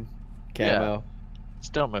green camo. Yeah.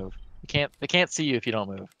 Just don't move. They can't see you if you don't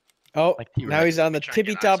move. Oh, Like now he's on the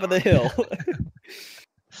tippy top of the hill.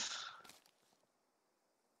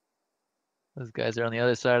 Those guys are on the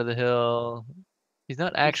other side of the hill. He's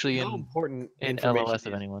not actually in LOS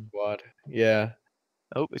of anyone. Squad. Yeah.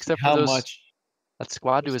 Oh, except for how those, much? That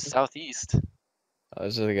squad to his southeast. Oh,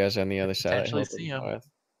 those are the guys on the other side. Potentially see him.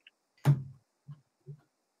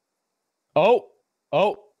 Oh,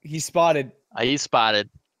 he's spotted. He's spotted.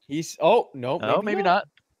 Oh no. Maybe not.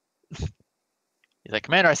 He's like,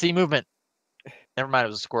 Commander, I see movement. Never mind, it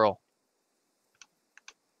was a squirrel.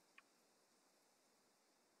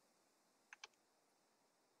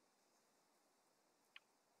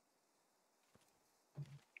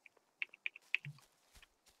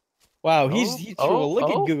 Wow, look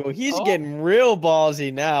at Google. He's getting real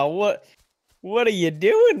ballsy now. What are you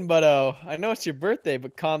doing, buddo? I know it's your birthday,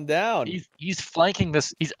 but calm down. He's flanking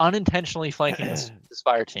this. He's unintentionally flanking this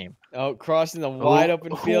fire team. Oh, crossing the wide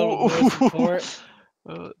open field with no support.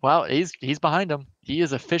 Wow, he's behind him. He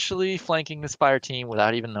is officially flanking this fire team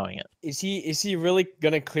without even knowing it. Is he really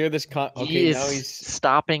gonna clear this? Okay, now he's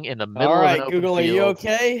stopping in the middle. All right, of an Google, open are field. you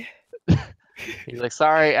okay? He's like,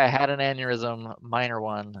 sorry, I had an aneurysm, minor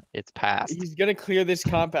one. It's passed. He's gonna clear this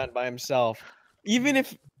compound by himself. Even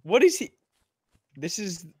if what is he? This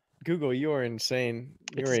is Google. You are insane.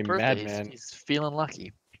 You're a madman. He's feeling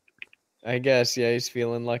lucky. I guess, yeah, he's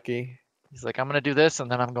feeling lucky. He's like, I'm gonna do this,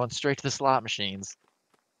 and then I'm going straight to the slot machines.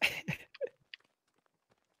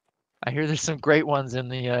 I hear there's some great ones in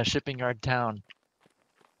the shipping yard town.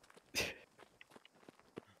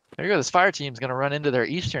 There you go. This fire team's gonna run into their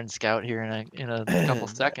eastern scout here in a couple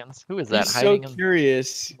seconds. Who is that? He's hiding so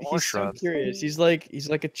curious. He's so curious. He's like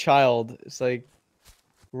a child. It's like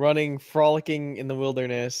running, frolicking in the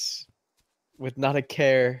wilderness with not a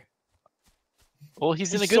care. Well,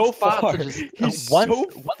 he's in a good spot. Far. He's so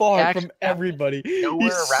far from everybody.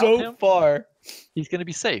 He's so far. He's gonna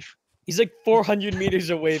be safe. He's like 400 meters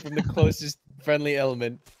away from the closest friendly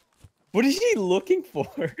element. What is he looking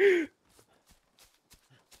for?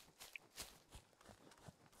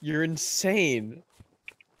 You're insane.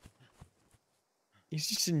 He's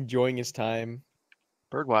just enjoying his time.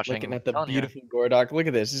 Bird watching. Looking at the beautiful Gordok. Look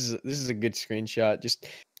at this. This is a good screenshot. Just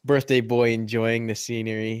birthday boy enjoying the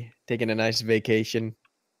scenery, taking a nice vacation.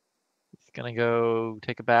 He's gonna go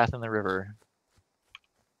take a bath in the river.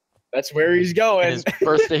 That's where he's going. In his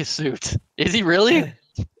birthday suit. Is he really?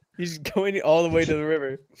 He's going all the way to the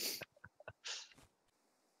river.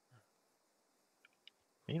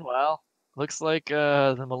 Meanwhile, looks like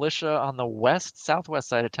the militia on the southwest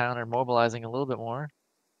side of town are mobilizing a little bit more.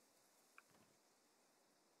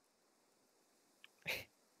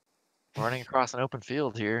 Running across an open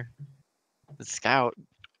field here. The scout.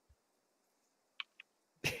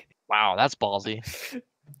 Wow, that's ballsy.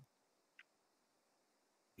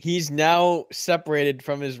 He's now separated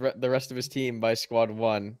from the rest of his team by squad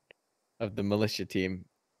 1 of the militia team.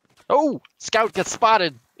 Oh, scout gets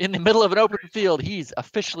spotted in the middle of an open field. He's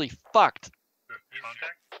officially fucked.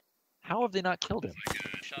 How have they not killed him?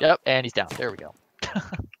 Yep, and he's down. There we go.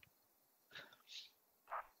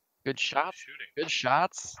 Good shots. Good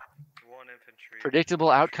shots. Predictable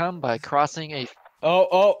outcome by crossing a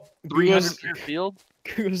 300-meter field.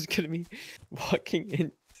 Google's gonna be walking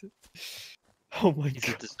in. Oh my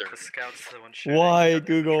god. Why,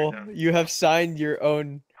 Google? You have signed your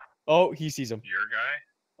own. Oh, he sees him. Your guy?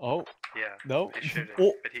 Oh. Yeah. No. They should've,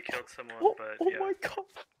 but he killed someone. Oh my god.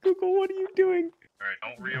 Google, what are you doing? Alright,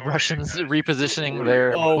 don't reorient. Russians repositioning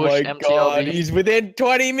their my MTLB. god, he's within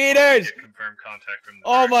 20 meters! Confirm contact from the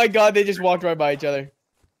Oh my god, they just walked right by each other.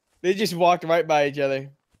 They just walked right by each other.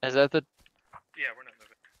 Is that the... Yeah, we're not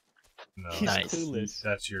moving. No, He's nice. clueless.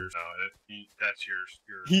 That's yours. No, that's yours.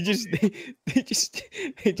 He just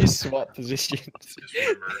they just swap positions. Just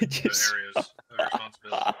remember the areas of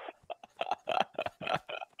responsibility.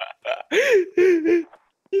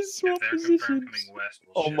 Just swap If they're positions. confirmed coming west,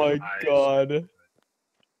 we'll Oh shoot my eyes. god.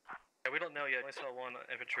 Yeah, we don't know yet. I saw 1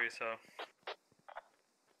 infantry, so.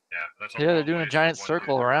 Yeah, that's Yeah, they're doing a giant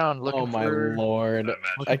circle around looking Oh my for... lord. looking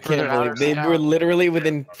I for can't their outer believe they scout. were literally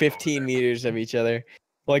within 15 meters of each other.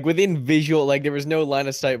 Like within visual, like there was no line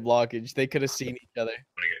of sight blockage. They could have seen each other. I'm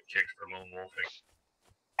gonna get kicked for lone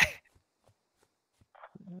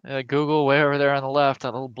wolfing. Google way over there on the left,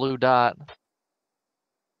 that little blue dot.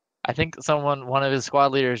 I think one of his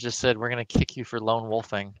squad leaders just said, "We're gonna kick you for lone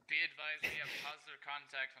wolfing." Be advised, we have positive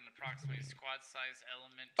contact on approximately squad size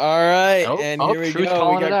element. All right, Oh, and oh, here we Truth go. We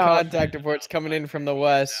calling it got out. contact reports coming in from the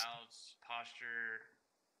west. Posture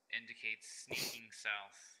indicates sneaking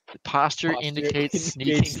south. Posture indicates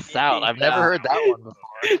sneaking south. I've never heard that one before.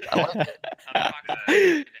 I like it.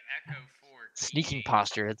 Echo 4. Sneaking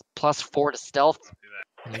posture. It's +4 to stealth.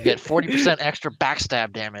 And you get 40% extra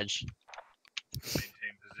backstab damage. Maintain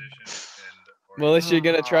position and. Militia are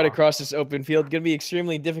gonna try to cross this open field. Gonna be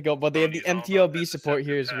extremely difficult, but they have the MTLB support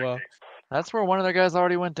here as well. That's where one of their guys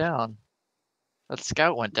already went down. That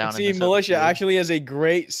scout went down. See, militia actually has a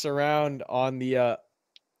great surround on the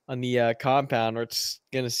compound. We're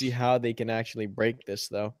gonna see how they can actually break this,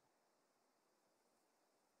 though.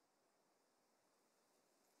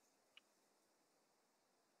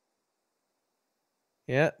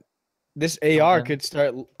 Yeah, this AR could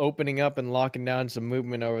start opening up and locking down some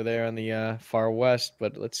movement over there on the far west.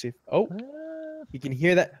 But let's see. Oh, you can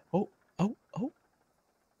hear that. Oh.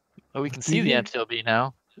 Oh, we can see the MTLB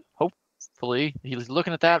now. Hopefully, he's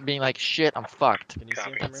looking at that, being like, "Shit, I'm fucked." Can you see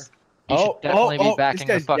him from here? He should definitely be backing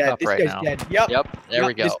the fuck up right now. Dead. Yep. There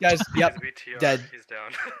we go. This guy's dead. He's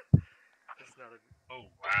down. Oh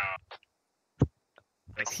wow.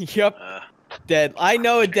 Yep. Dead. I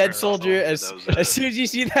know a dead soldier. As soon as you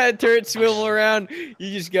see that turret swivel around,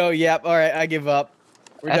 you just go, "Yep, all right, I give up."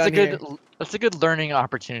 That's a good learning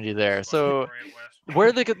opportunity there. So,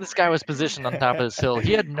 where this guy was positioned on top of this hill,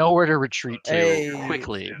 he had nowhere to retreat to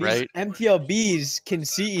quickly, right? MTLBs can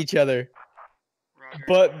see each other,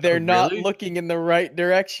 but they're not looking in the right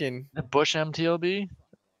direction. The bush MTLB?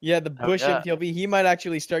 Yeah, the bush MTLB. He might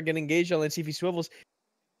actually start getting engaged on. Let's see if he swivels.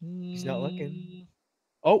 He's not looking.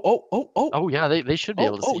 Oh, yeah, they should be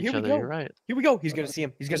able to see each other. You're right. Here we go. He's gonna see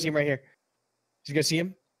him. He's gonna see him right here. He's gonna see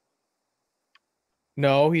him.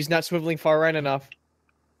 No, he's not swiveling far right enough.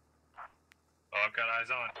 Oh, I've got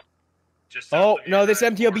eyes on. Just no, this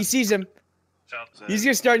MTLB sees him. He's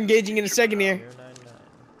gonna start engaging in a second here.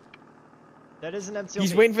 That is an MTLB.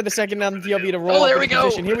 He's waiting for the second MTLB to roll. Oh, there we go.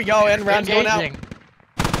 Position. Here we go, and round's going out.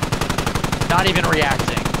 Not even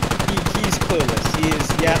reacting. He's clueless. He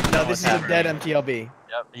is. Yeah. No, this is a dead MTLB.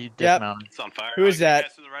 Yep. He dismounted. It's on fire. Who is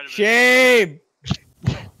that? Shame.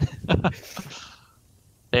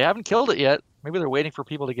 They haven't killed it yet. Maybe they're waiting for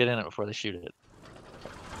people to get in it before they shoot it.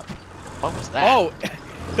 What was that? Oh,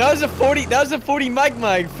 that was a 40. That was a 40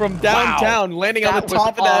 mag from downtown, landing on the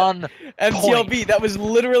top of that MTLB. Point. That was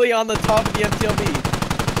literally on the top of the MTLB.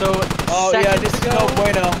 So, yeah, this is no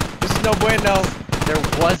bueno. This is no bueno. There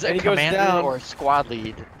was a commander or a squad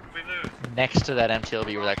lead next to that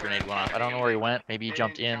MTLB where that grenade went off. I don't know where he went. Maybe he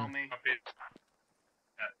jumped in.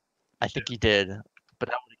 I think he did, but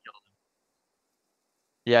that would have killed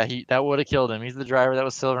him. Yeah, that would have killed him. He's the driver. That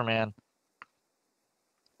was Silverman.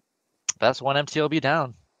 That's one MTLB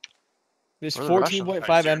down. This 14.5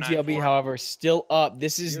 MTLB, however, still up.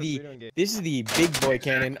 This is the big boy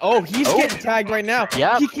cannon. Oh, he's getting tagged right now.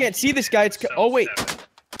 Yeah. He can't see this guy. Oh wait,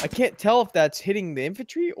 I can't tell if that's hitting the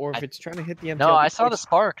infantry or if it's trying to hit the MTLB. No, I saw the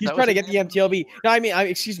spark. He's trying to get the MTLB. No,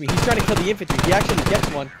 excuse me. He's trying to kill the infantry. He actually gets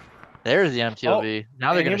one. There's the MTLB.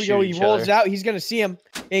 Now they're gonna shoot each other. Here we go. He rolls out. He's gonna see him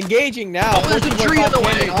engaging now. Oh, there's a tree in the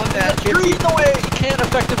way. On that tree in the way. He can't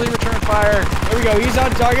effectively return fire. There we go. He's on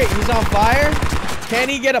target. He's on fire. Can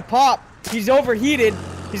he get a pop? He's overheated.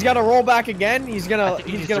 He's got to roll back again. He's gonna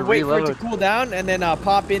wait for it to cool down and then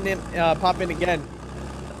pop in again.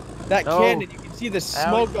 That cannon, you can see the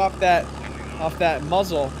smoke off that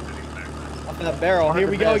muzzle, off that barrel. Here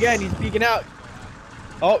we go again. He's peeking out.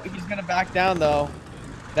 Oh, he's gonna back down though.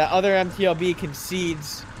 That other MTLB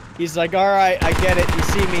concedes. He's like, all right, I get it. You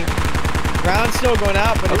see me. Round's still going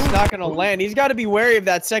out, but it's not gonna land. He's got to be wary of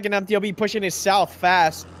that second MTLB pushing his south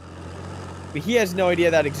fast. But he has no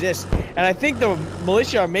idea that exists. And I think the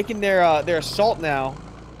militia are making their assault now.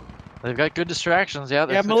 They've got good distractions. Yeah,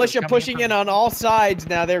 militia pushing in on all sides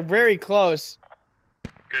now. They're very close.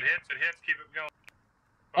 Good hits. Keep it going.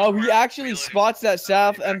 Oh, he actually spots that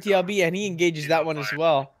south MTLB and he engages that one as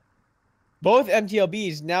well. Both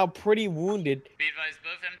MTLBs now pretty wounded. Be advised,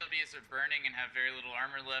 both MTLBs are burning and have very little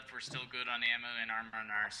armor left. We're still good on ammo and armor on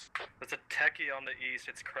ours. There's a techie on the east.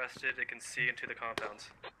 It's crested. It can see into the compounds.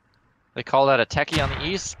 They call that a techie on the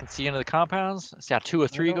east. Can see into the compounds. See how 2 or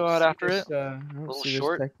 3 go out after it. A little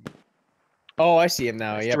short. Oh, I see him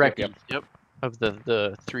now. Yep. Of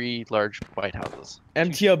the 3 large white houses.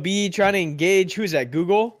 MTLB trying to engage. Who's that?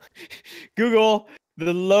 Google. Google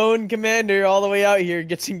The lone commander all the way out here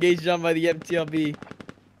gets engaged on by the MTLB.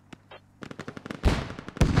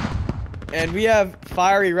 And we have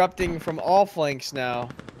fire erupting from all flanks now.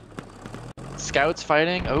 Scouts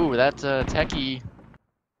fighting. Oh, that techie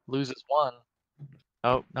loses one.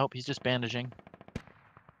 Oh, nope, he's just bandaging.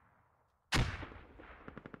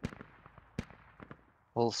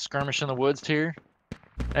 Little skirmish in the woods here.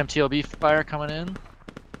 MTLB fire coming in.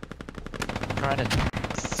 Trying to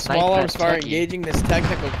Small arms fire engaging this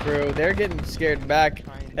technical crew. They're getting scared back.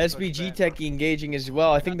 SBG techie engaging as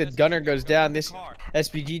well. I think the gunner goes down. This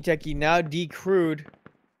SBG techie now decrewed.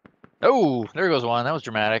 Oh, there goes one. That was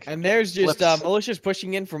dramatic. And there's just militias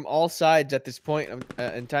pushing in from all sides at this point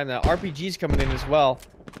in time. Now RPG's coming in as well.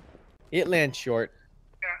 It lands short.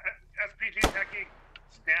 Yeah, SPG techie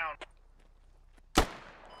is down.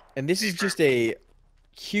 And this is just a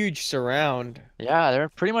huge surround. Yeah, they're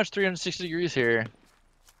pretty much 360 degrees here.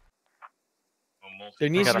 There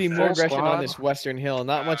needs to be more aggression on this western hill.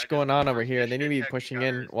 Not much going on over here. They need to be pushing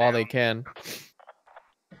in while they can.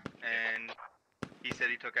 And he said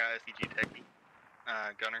he took out SPG techie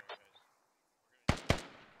gunner.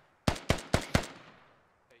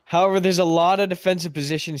 However, there's a lot of defensive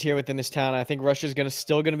positions here within this town. I think Russia's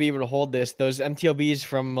still gonna be able to hold this. Those MTLBs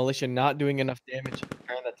from militia not doing enough damage to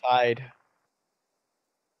turn the tide.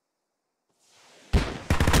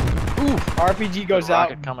 Ooh, RPG goes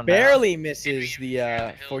out, barely misses the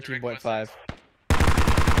 14.5.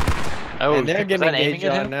 Oh, and they're getting engaged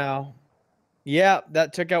on now. Yeah,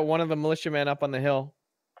 that took out one of the militiamen up on the hill.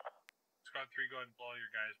 Squad 3, go ahead and blow your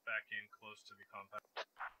guys back in close to the compound.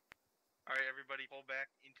 Alright, everybody pull back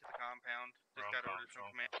into the compound. Just got orders from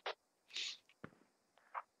command.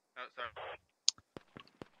 Oh, sorry.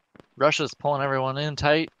 Russia's pulling everyone in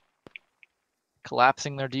tight.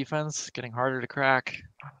 Collapsing their defense, getting harder to crack.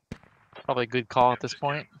 Probably a good call at this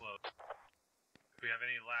point. If we have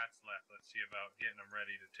any lats left, let's see about getting them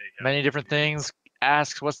ready to take out. Many different things.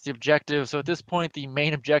 Asks what's the objective. So at this point, the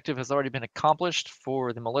main objective has already been accomplished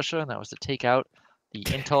for the militia, and that was to take out the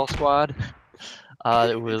intel squad.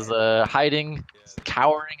 It was hiding,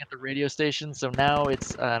 cowering at the radio station. So now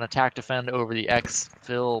it's an attack defend over the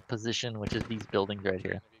exfil position, which is these buildings right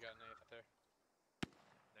here.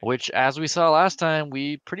 Which, as we saw last time,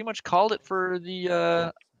 we pretty much called it for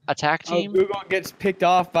the attack team. Google gets picked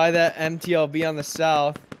off by that MTLB on the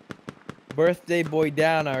south. Birthday boy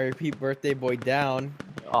down. I repeat, birthday boy down.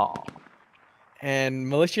 Oh. And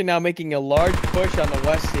militia now making a large push on the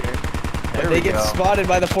west here. But they get spotted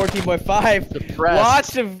by the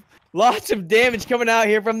 14.5. Lots of damage coming out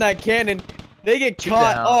here from that cannon. They get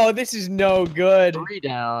caught. Down. Oh, this is no good. 3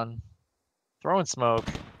 down. Throwing smoke.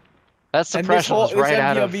 That suppression was right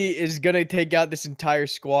out of. This MTLB is gonna take out this entire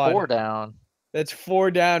squad. 4 down. That's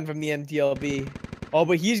 4 down from the MTLB. Oh,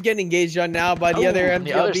 but he's getting engaged on now by the other MTLB.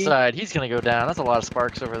 The other side, he's gonna go down. That's a lot of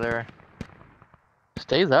sparks over there.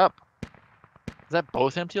 Stays up. Is that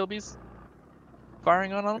both MTLBs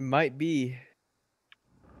firing on him? It might be.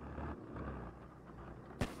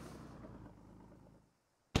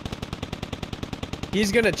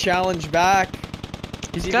 He's gonna challenge back.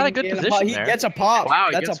 He's got a good position. He gets a pop.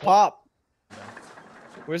 Wow, that's a pop.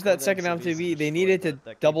 Where's that second MTV? They needed to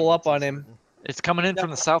double up on him. It's coming in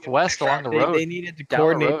from the southwest along the road. They needed to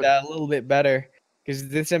coordinate that a little bit better. Because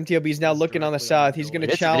this MTLB is now looking on the south. He's going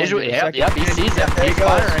to challenge. Yep, he sees him. He's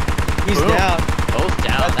firing. He's down. Both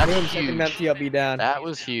down. That's huge. Second MTLB down. That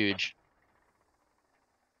was huge.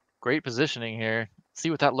 Great positioning here.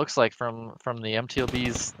 See what that looks like from the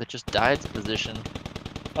MTLBs that just died to position.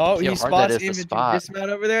 Oh, he spots infantry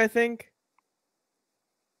dismount over there, I think.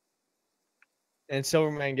 And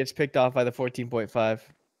Silverman gets picked off by the 14.5.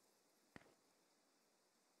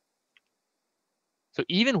 So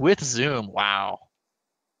even with zoom, wow,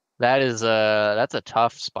 that's a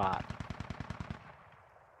tough spot.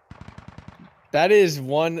 That is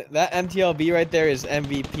one. That MTLB right there is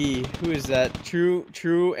MVP. Who is that?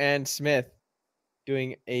 True, and Smith,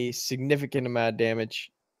 doing a significant amount of damage.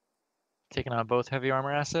 Taking on both heavy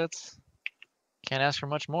armor assets. Can't ask for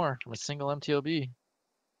much more from a single MTLB.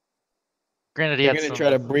 Granted, they're going to try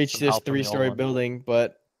to breach this 3-story building,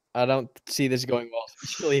 but I don't see this going well,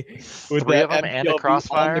 especially with that and a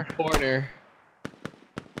crossfire on the corner.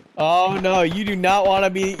 Oh no, you do not want to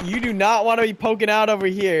be poking out over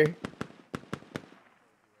here.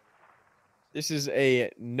 This is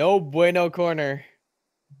a no bueno corner.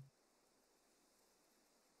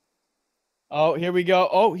 Oh, here we go.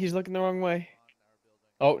 Oh, he's looking the wrong way.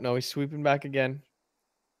 Oh no, he's sweeping back again.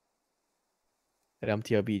 That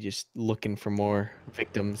MTLB just looking for more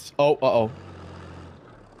victims. Oh, uh-oh.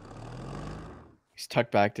 He's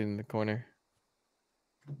tucked back in the corner.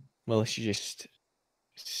 Militia just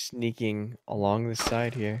sneaking along the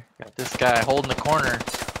side here. Got this guy holding the corner,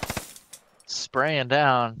 spraying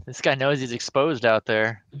down. This guy knows he's exposed out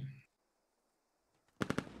there.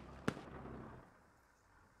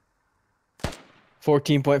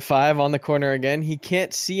 $14.5 on the corner again. He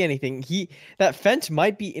can't see anything. That fence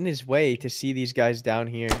might be in his way to see these guys down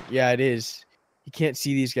here. Yeah, it is. He can't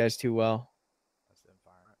see these guys too well.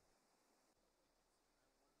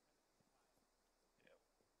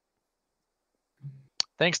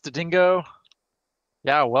 Thanks to Dingo.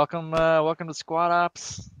 Yeah, welcome to Squad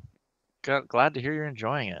Ops. Glad to hear you're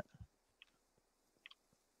enjoying it.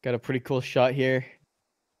 Got a pretty cool shot here.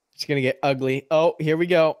 It's gonna get ugly. Oh, here we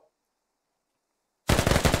go.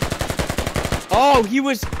 Oh,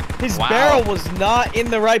 his barrel was not in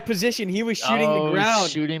the right position. He was shooting the ground.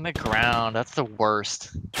 Shooting the ground. That's the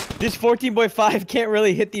worst. This 14.5 can't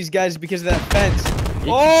really hit these guys because of that fence.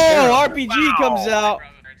 Oh, RPG comes out.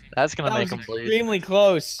 That's gonna make him bleed. Extremely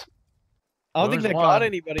close. I don't think that got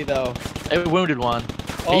anybody though. It wounded one.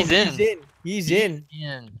 Oh, He's in. He's in.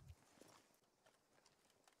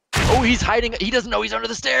 Oh, he's hiding. He doesn't know he's under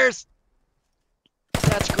the stairs.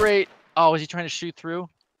 That's great. Oh, is he trying to shoot through?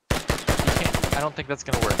 I don't think that's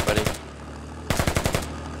gonna work, buddy.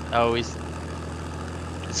 Oh, he's.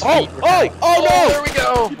 Oh no! There we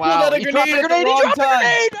go. Wow. He dropped a grenade. He dropped a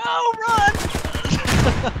grenade. Oh, run!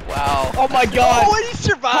 Wow. Oh my God. Oh, and he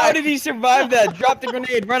survived. How did he survive that? Drop the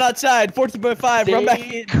grenade. Run outside. 14.5. Run back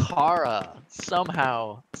in. Kara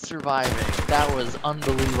somehow surviving. That was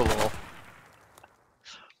unbelievable.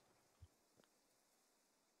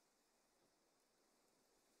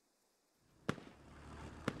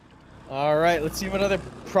 All right, let's see what other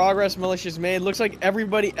progress Militia's made. Looks like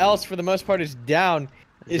everybody else, for the most part, is down.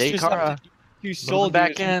 It's just up to two soldiers.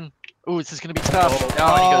 Back in. Ooh, this is gonna be tough. Oh, he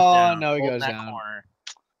goes down. No, he goes down. Corner.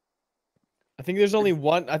 I think there's only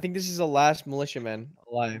one. I think this is the last militiaman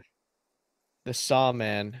alive. The Saw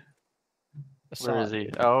Man. Where is he?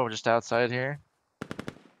 Oh, just outside here.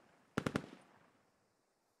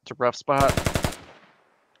 It's a rough spot.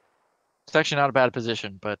 It's actually not a bad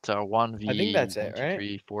position, but 1v. I think that's it, right?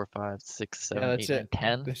 3, 4, 5, 6, 7, Yeah, that's 8, it. 9,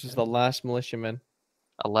 10. This is the last militiaman.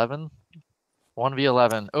 11.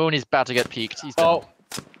 1v11. Oh, and he's about to get peeked. He's done.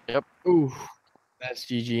 Yep. Ooh, that's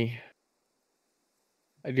GG.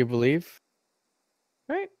 I do believe.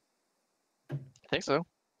 Right? I think so.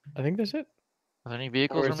 I think that's it. Are there any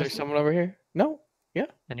vehicles? Or is there someone over here? No. Yeah.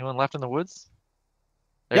 Anyone left in the woods?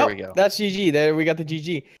 There we go. That's GG. There we got the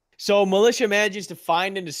GG. So militia manages to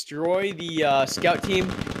find and destroy the scout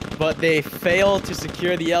team, but they fail to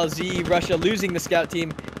secure the LZ. Russia losing the scout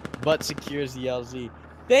team, but secures the LZ.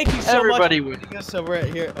 Thank you so much for joining us over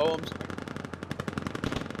at here. Oh, I'm sorry.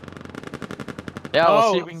 Yeah,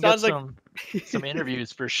 we'll see if we can get some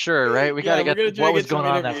interviews for sure, right? We gotta get what was going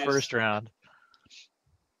on in that first round.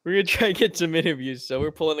 We're gonna try and get some interviews, so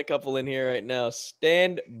we're pulling a couple in here right now.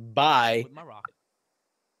 Stand by.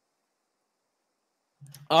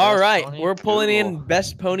 All right, we're pulling in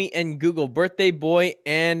Best Pony and Google Birthday Boy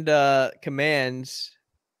and commands.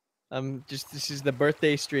 This is the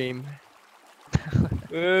birthday stream.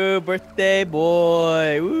 Ooh, birthday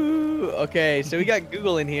boy. Woo. Okay, so we got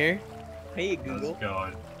Google in here. Hey, Google.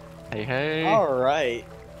 How's it going? Hey. All right.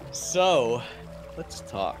 So, let's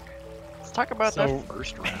talk. Let's talk about that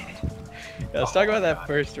first round. Let's talk about that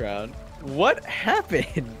first round. What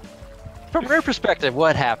happened? From your perspective,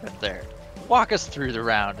 what happened there? Walk us through the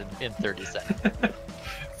round in 30 seconds.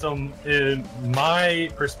 So, in my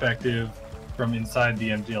perspective, from inside the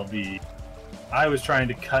MDLB, I was trying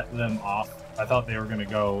to cut them off. I thought they were going to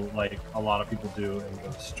go, like a lot of people do, and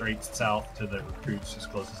go straight south to the recruits as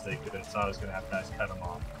close as they could, and so I was going to have guys cut them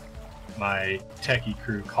off. My techie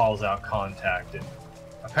crew calls out contact, and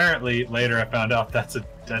apparently later I found out that's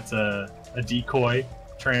a decoy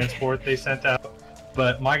transport they sent out.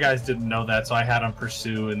 But my guys didn't know that, so I had them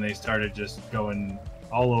pursue, and they started just going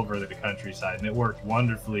all over the countryside, and it worked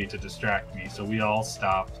wonderfully to distract me. So we all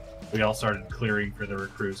stopped. We all started clearing for the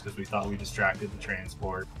recruits because we thought we distracted the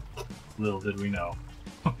transport. Little did we know.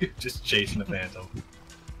 We were just chasing the Phantom.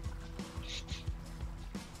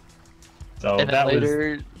 So and that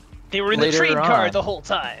later, was... They were in the train car the whole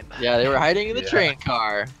time. Yeah, they were hiding in the train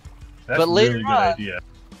car. That's but later really good on, idea.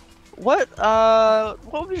 What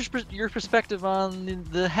was your perspective on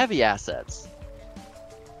the heavy assets?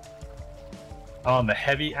 On the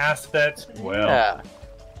heavy assets? Well, yeah.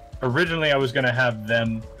 Originally I was going to have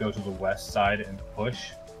them go to the west side and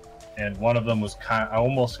push, and one of them was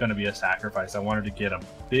almost going to be a sacrifice. I wanted to get a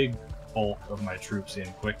big bulk of my troops in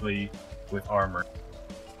quickly with armor.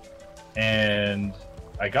 And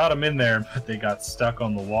I got them in there, but they got stuck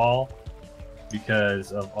on the wall.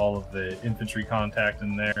 because of all of the infantry contact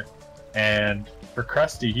in there. And for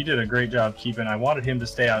Krusty, he did a great job keeping. I wanted him to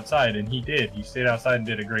stay outside, and he did. He stayed outside and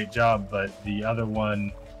did a great job. But the other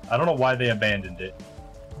one, I don't know why they abandoned it.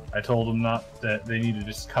 I told them that they needed to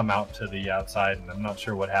just come out to the outside, and I'm not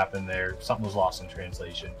sure what happened there. Something was lost in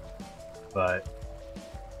translation, but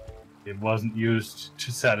it wasn't used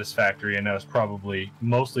to satisfactory, and that was probably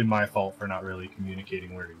mostly my fault for not really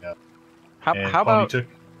communicating where to go. How about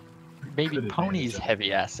maybe Pony's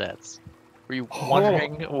heavy assets? Were you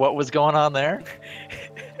wondering what was going on there?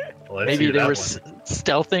 Maybe they were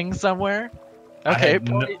stealthing somewhere? Okay,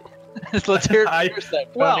 Pony. Let's hear it first then,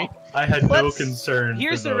 Pony. Well, I had no concern.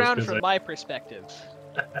 Here's the round from my perspective.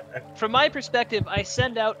 From my perspective, I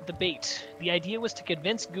send out the bait. The idea was to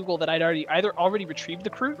convince Google that I'd either already retrieved the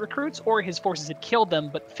recruits or his forces had killed them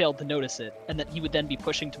but failed to notice it, and that he would then be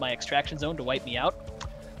pushing to my extraction zone to wipe me out.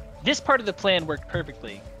 This part of the plan worked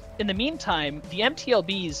perfectly. In the meantime, the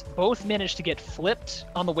MTLBs both managed to get flipped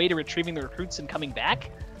on the way to retrieving the recruits and coming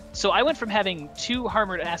back. So I went from having 2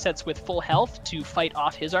 armored assets with full health to fight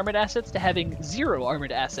off his armored assets to having 0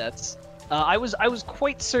 armored assets. I was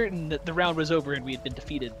quite certain that the round was over and we had been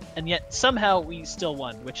defeated, and yet somehow we still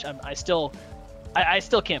won, which I still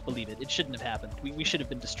can't believe it. It shouldn't have happened. We should have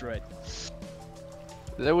been destroyed.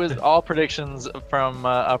 There was all predictions from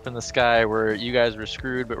up in the sky where you guys were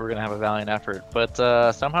screwed, but we're gonna have a valiant effort. But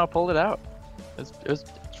somehow pulled it out. It was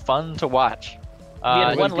fun to watch. We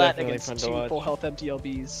had one lat against 2 full health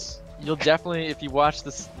MTLBs. You'll definitely, if you watch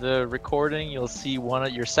the recording, you'll see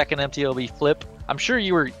your second MTLB flip. I'm sure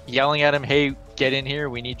you were yelling at him, "Hey, get in here!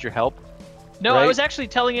 We need your help." No, right? I was actually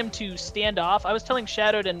telling him to stand off. I was telling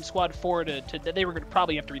Shadowed and Squad 4 that they were going to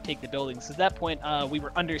probably have to retake the buildings. At that point, we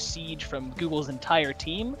were under siege from Google's entire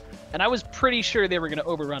team, and I was pretty sure they were going to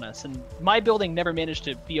overrun us. And my building never managed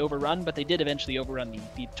to be overrun, but they did eventually overrun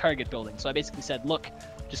the target building. So I basically said, look,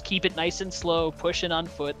 just keep it nice and slow, push in on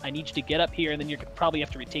foot. I need you to get up here, and then you're going to probably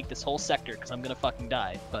have to retake this whole sector, because I'm going to fucking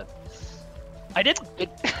die. But I did.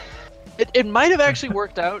 It might have actually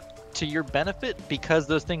worked out to your benefit because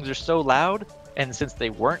those things are so loud, and since they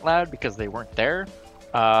weren't loud because they weren't there,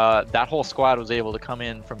 that whole squad was able to come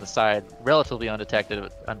in from the side relatively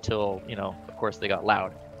undetected until, of course they got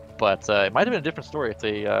loud. But it might have been a different story if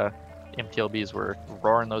the MTLBs were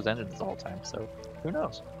roaring those engines the whole time, so who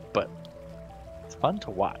knows. But it's fun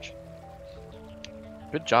to watch.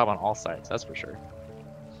 Good job on all sides, that's for sure.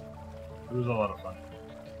 It was a lot of fun.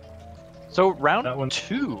 So round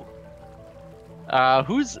 2.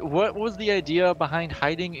 What was the idea behind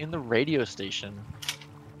hiding in the radio station?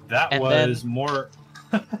 That was more.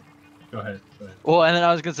 Go ahead. Well, and then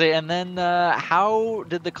I was gonna say, and then how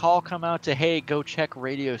did the call come out to, hey, go check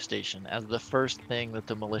radio station as the first thing that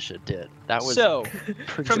the militia did? That was so.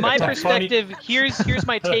 From my perspective, here's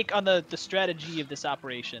my take on the strategy of this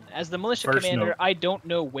operation. As the militia commander, I don't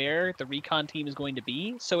know where the recon team is going to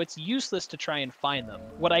be, so it's useless to try and find them.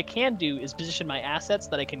 What I can do is position my assets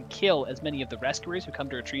that I can kill as many of the rescuers who come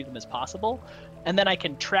to retrieve them as possible, and then I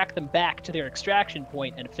can track them back to their extraction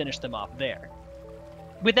point and finish them off there.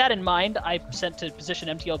 With that in mind, I sent to position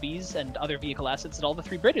MTLBs and other vehicle assets at all the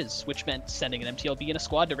 3 bridges, which meant sending an MTLB and a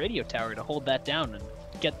squad to radio tower to hold that down and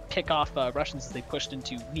pick off Russians as they pushed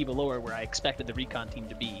into Neva Lower, where I expected the recon team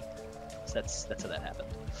to be. So that's how that happened.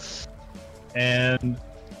 And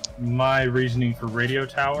my reasoning for radio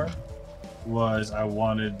tower was I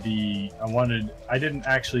didn't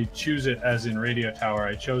actually choose it as in radio tower.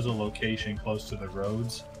 I chose a location close to the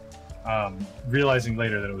roads. Realizing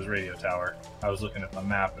later that it was radio tower. I was looking at the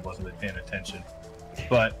map and wasn't really paying attention.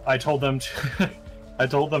 But I told them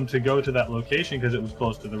to go to that location because it was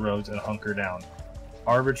close to the roads and hunker down.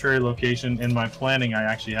 Arbitrary location. In my planning, I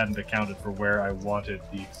actually hadn't accounted for where I wanted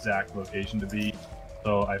the exact location to be.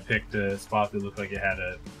 So I picked a spot that looked like it had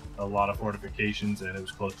a lot of fortifications and it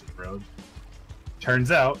was close to the road.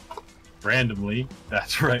 Turns out, randomly,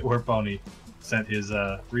 that's right where Pony sent his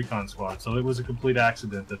recon squad. So it was a complete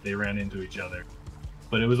accident that they ran into each other.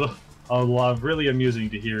 But it was a lot really amusing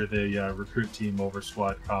to hear the recruit team over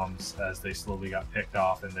squad comms as they slowly got picked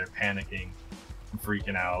off and they're panicking and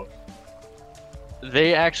freaking out.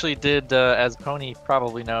 They actually did, as Pony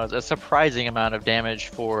probably knows, a surprising amount of damage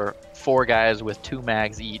for 4 guys with 2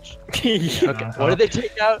 mags each. Okay. What did they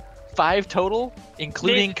take out? 5 total,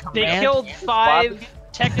 including they killed 5.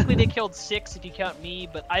 Technically, they killed 6 if you count me,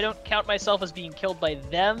 but I don't count myself as being killed by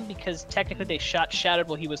them because technically they shot Shadowed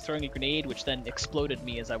while he was throwing a grenade, which then exploded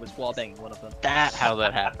me as I was wallbanging one of them. That's how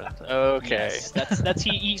that happened. Okay. Yes, that's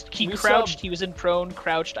he crouched. He was in prone,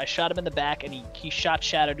 crouched. I shot him in the back, and he shot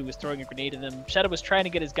Shadowed, who was throwing a grenade at him. Shadowed was trying to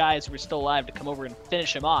get his guys who were still alive to come over and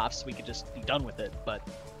finish him off, so we could just be done with it. But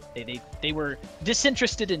They were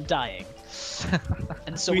disinterested in dying,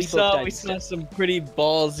 and so we both died saw instead. some pretty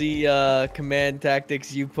ballsy command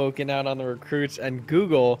tactics you poking out on the recruits, and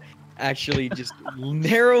Google actually just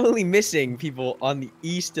narrowly missing people on the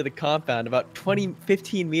east of the compound, about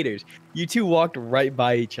 15 meters. You two walked right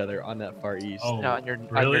by each other on that far east. Oh, on your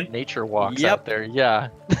really? nature walks Yep. out there. Yeah.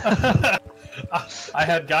 I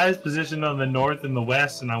had guys positioned on the north and the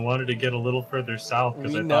west, and I wanted to get a little further south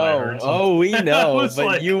because We I thought I heard know. something. Oh, we know. was But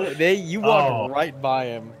like, you walked right by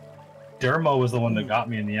him. Dermo was the one that got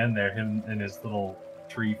me in the end there. Him and his little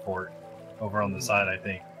tree fort over on the side, I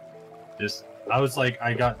think. I was like,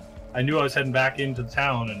 I knew I was heading back into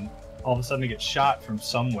town, and all of a sudden I get shot from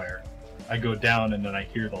somewhere. I go down, and then I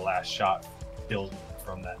hear the last shot kills me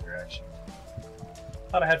from that direction.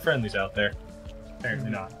 Thought I had friendlies out there. Apparently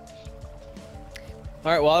not.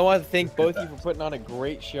 All right, well, I want to thank both of you for putting on a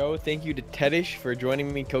great show. Thank you to Tedish for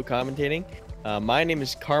joining me co-commentating. My name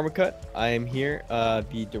is Karmakut. I am here,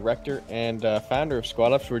 the director and founder of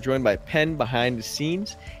Squad Ops. We're joined by Penn behind the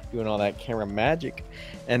scenes, doing all that camera magic.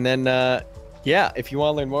 And then, yeah, if you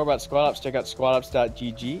want to learn more about Squad Ops, check out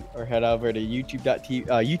squadops.gg or head over to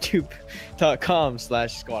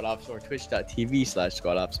youtube.com/squadops or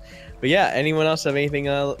twitch.tv/squadops. But yeah, anyone else have anything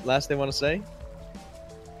last they want to say?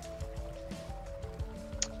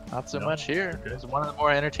 Not so much here. It was one of the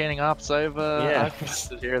more entertaining ops I've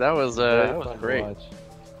posted here. That was great.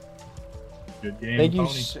 Good game. Thank you.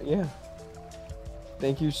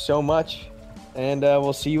 Thank you so much, and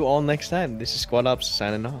we'll see you all next time. This is Squad Ops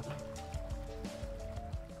signing off.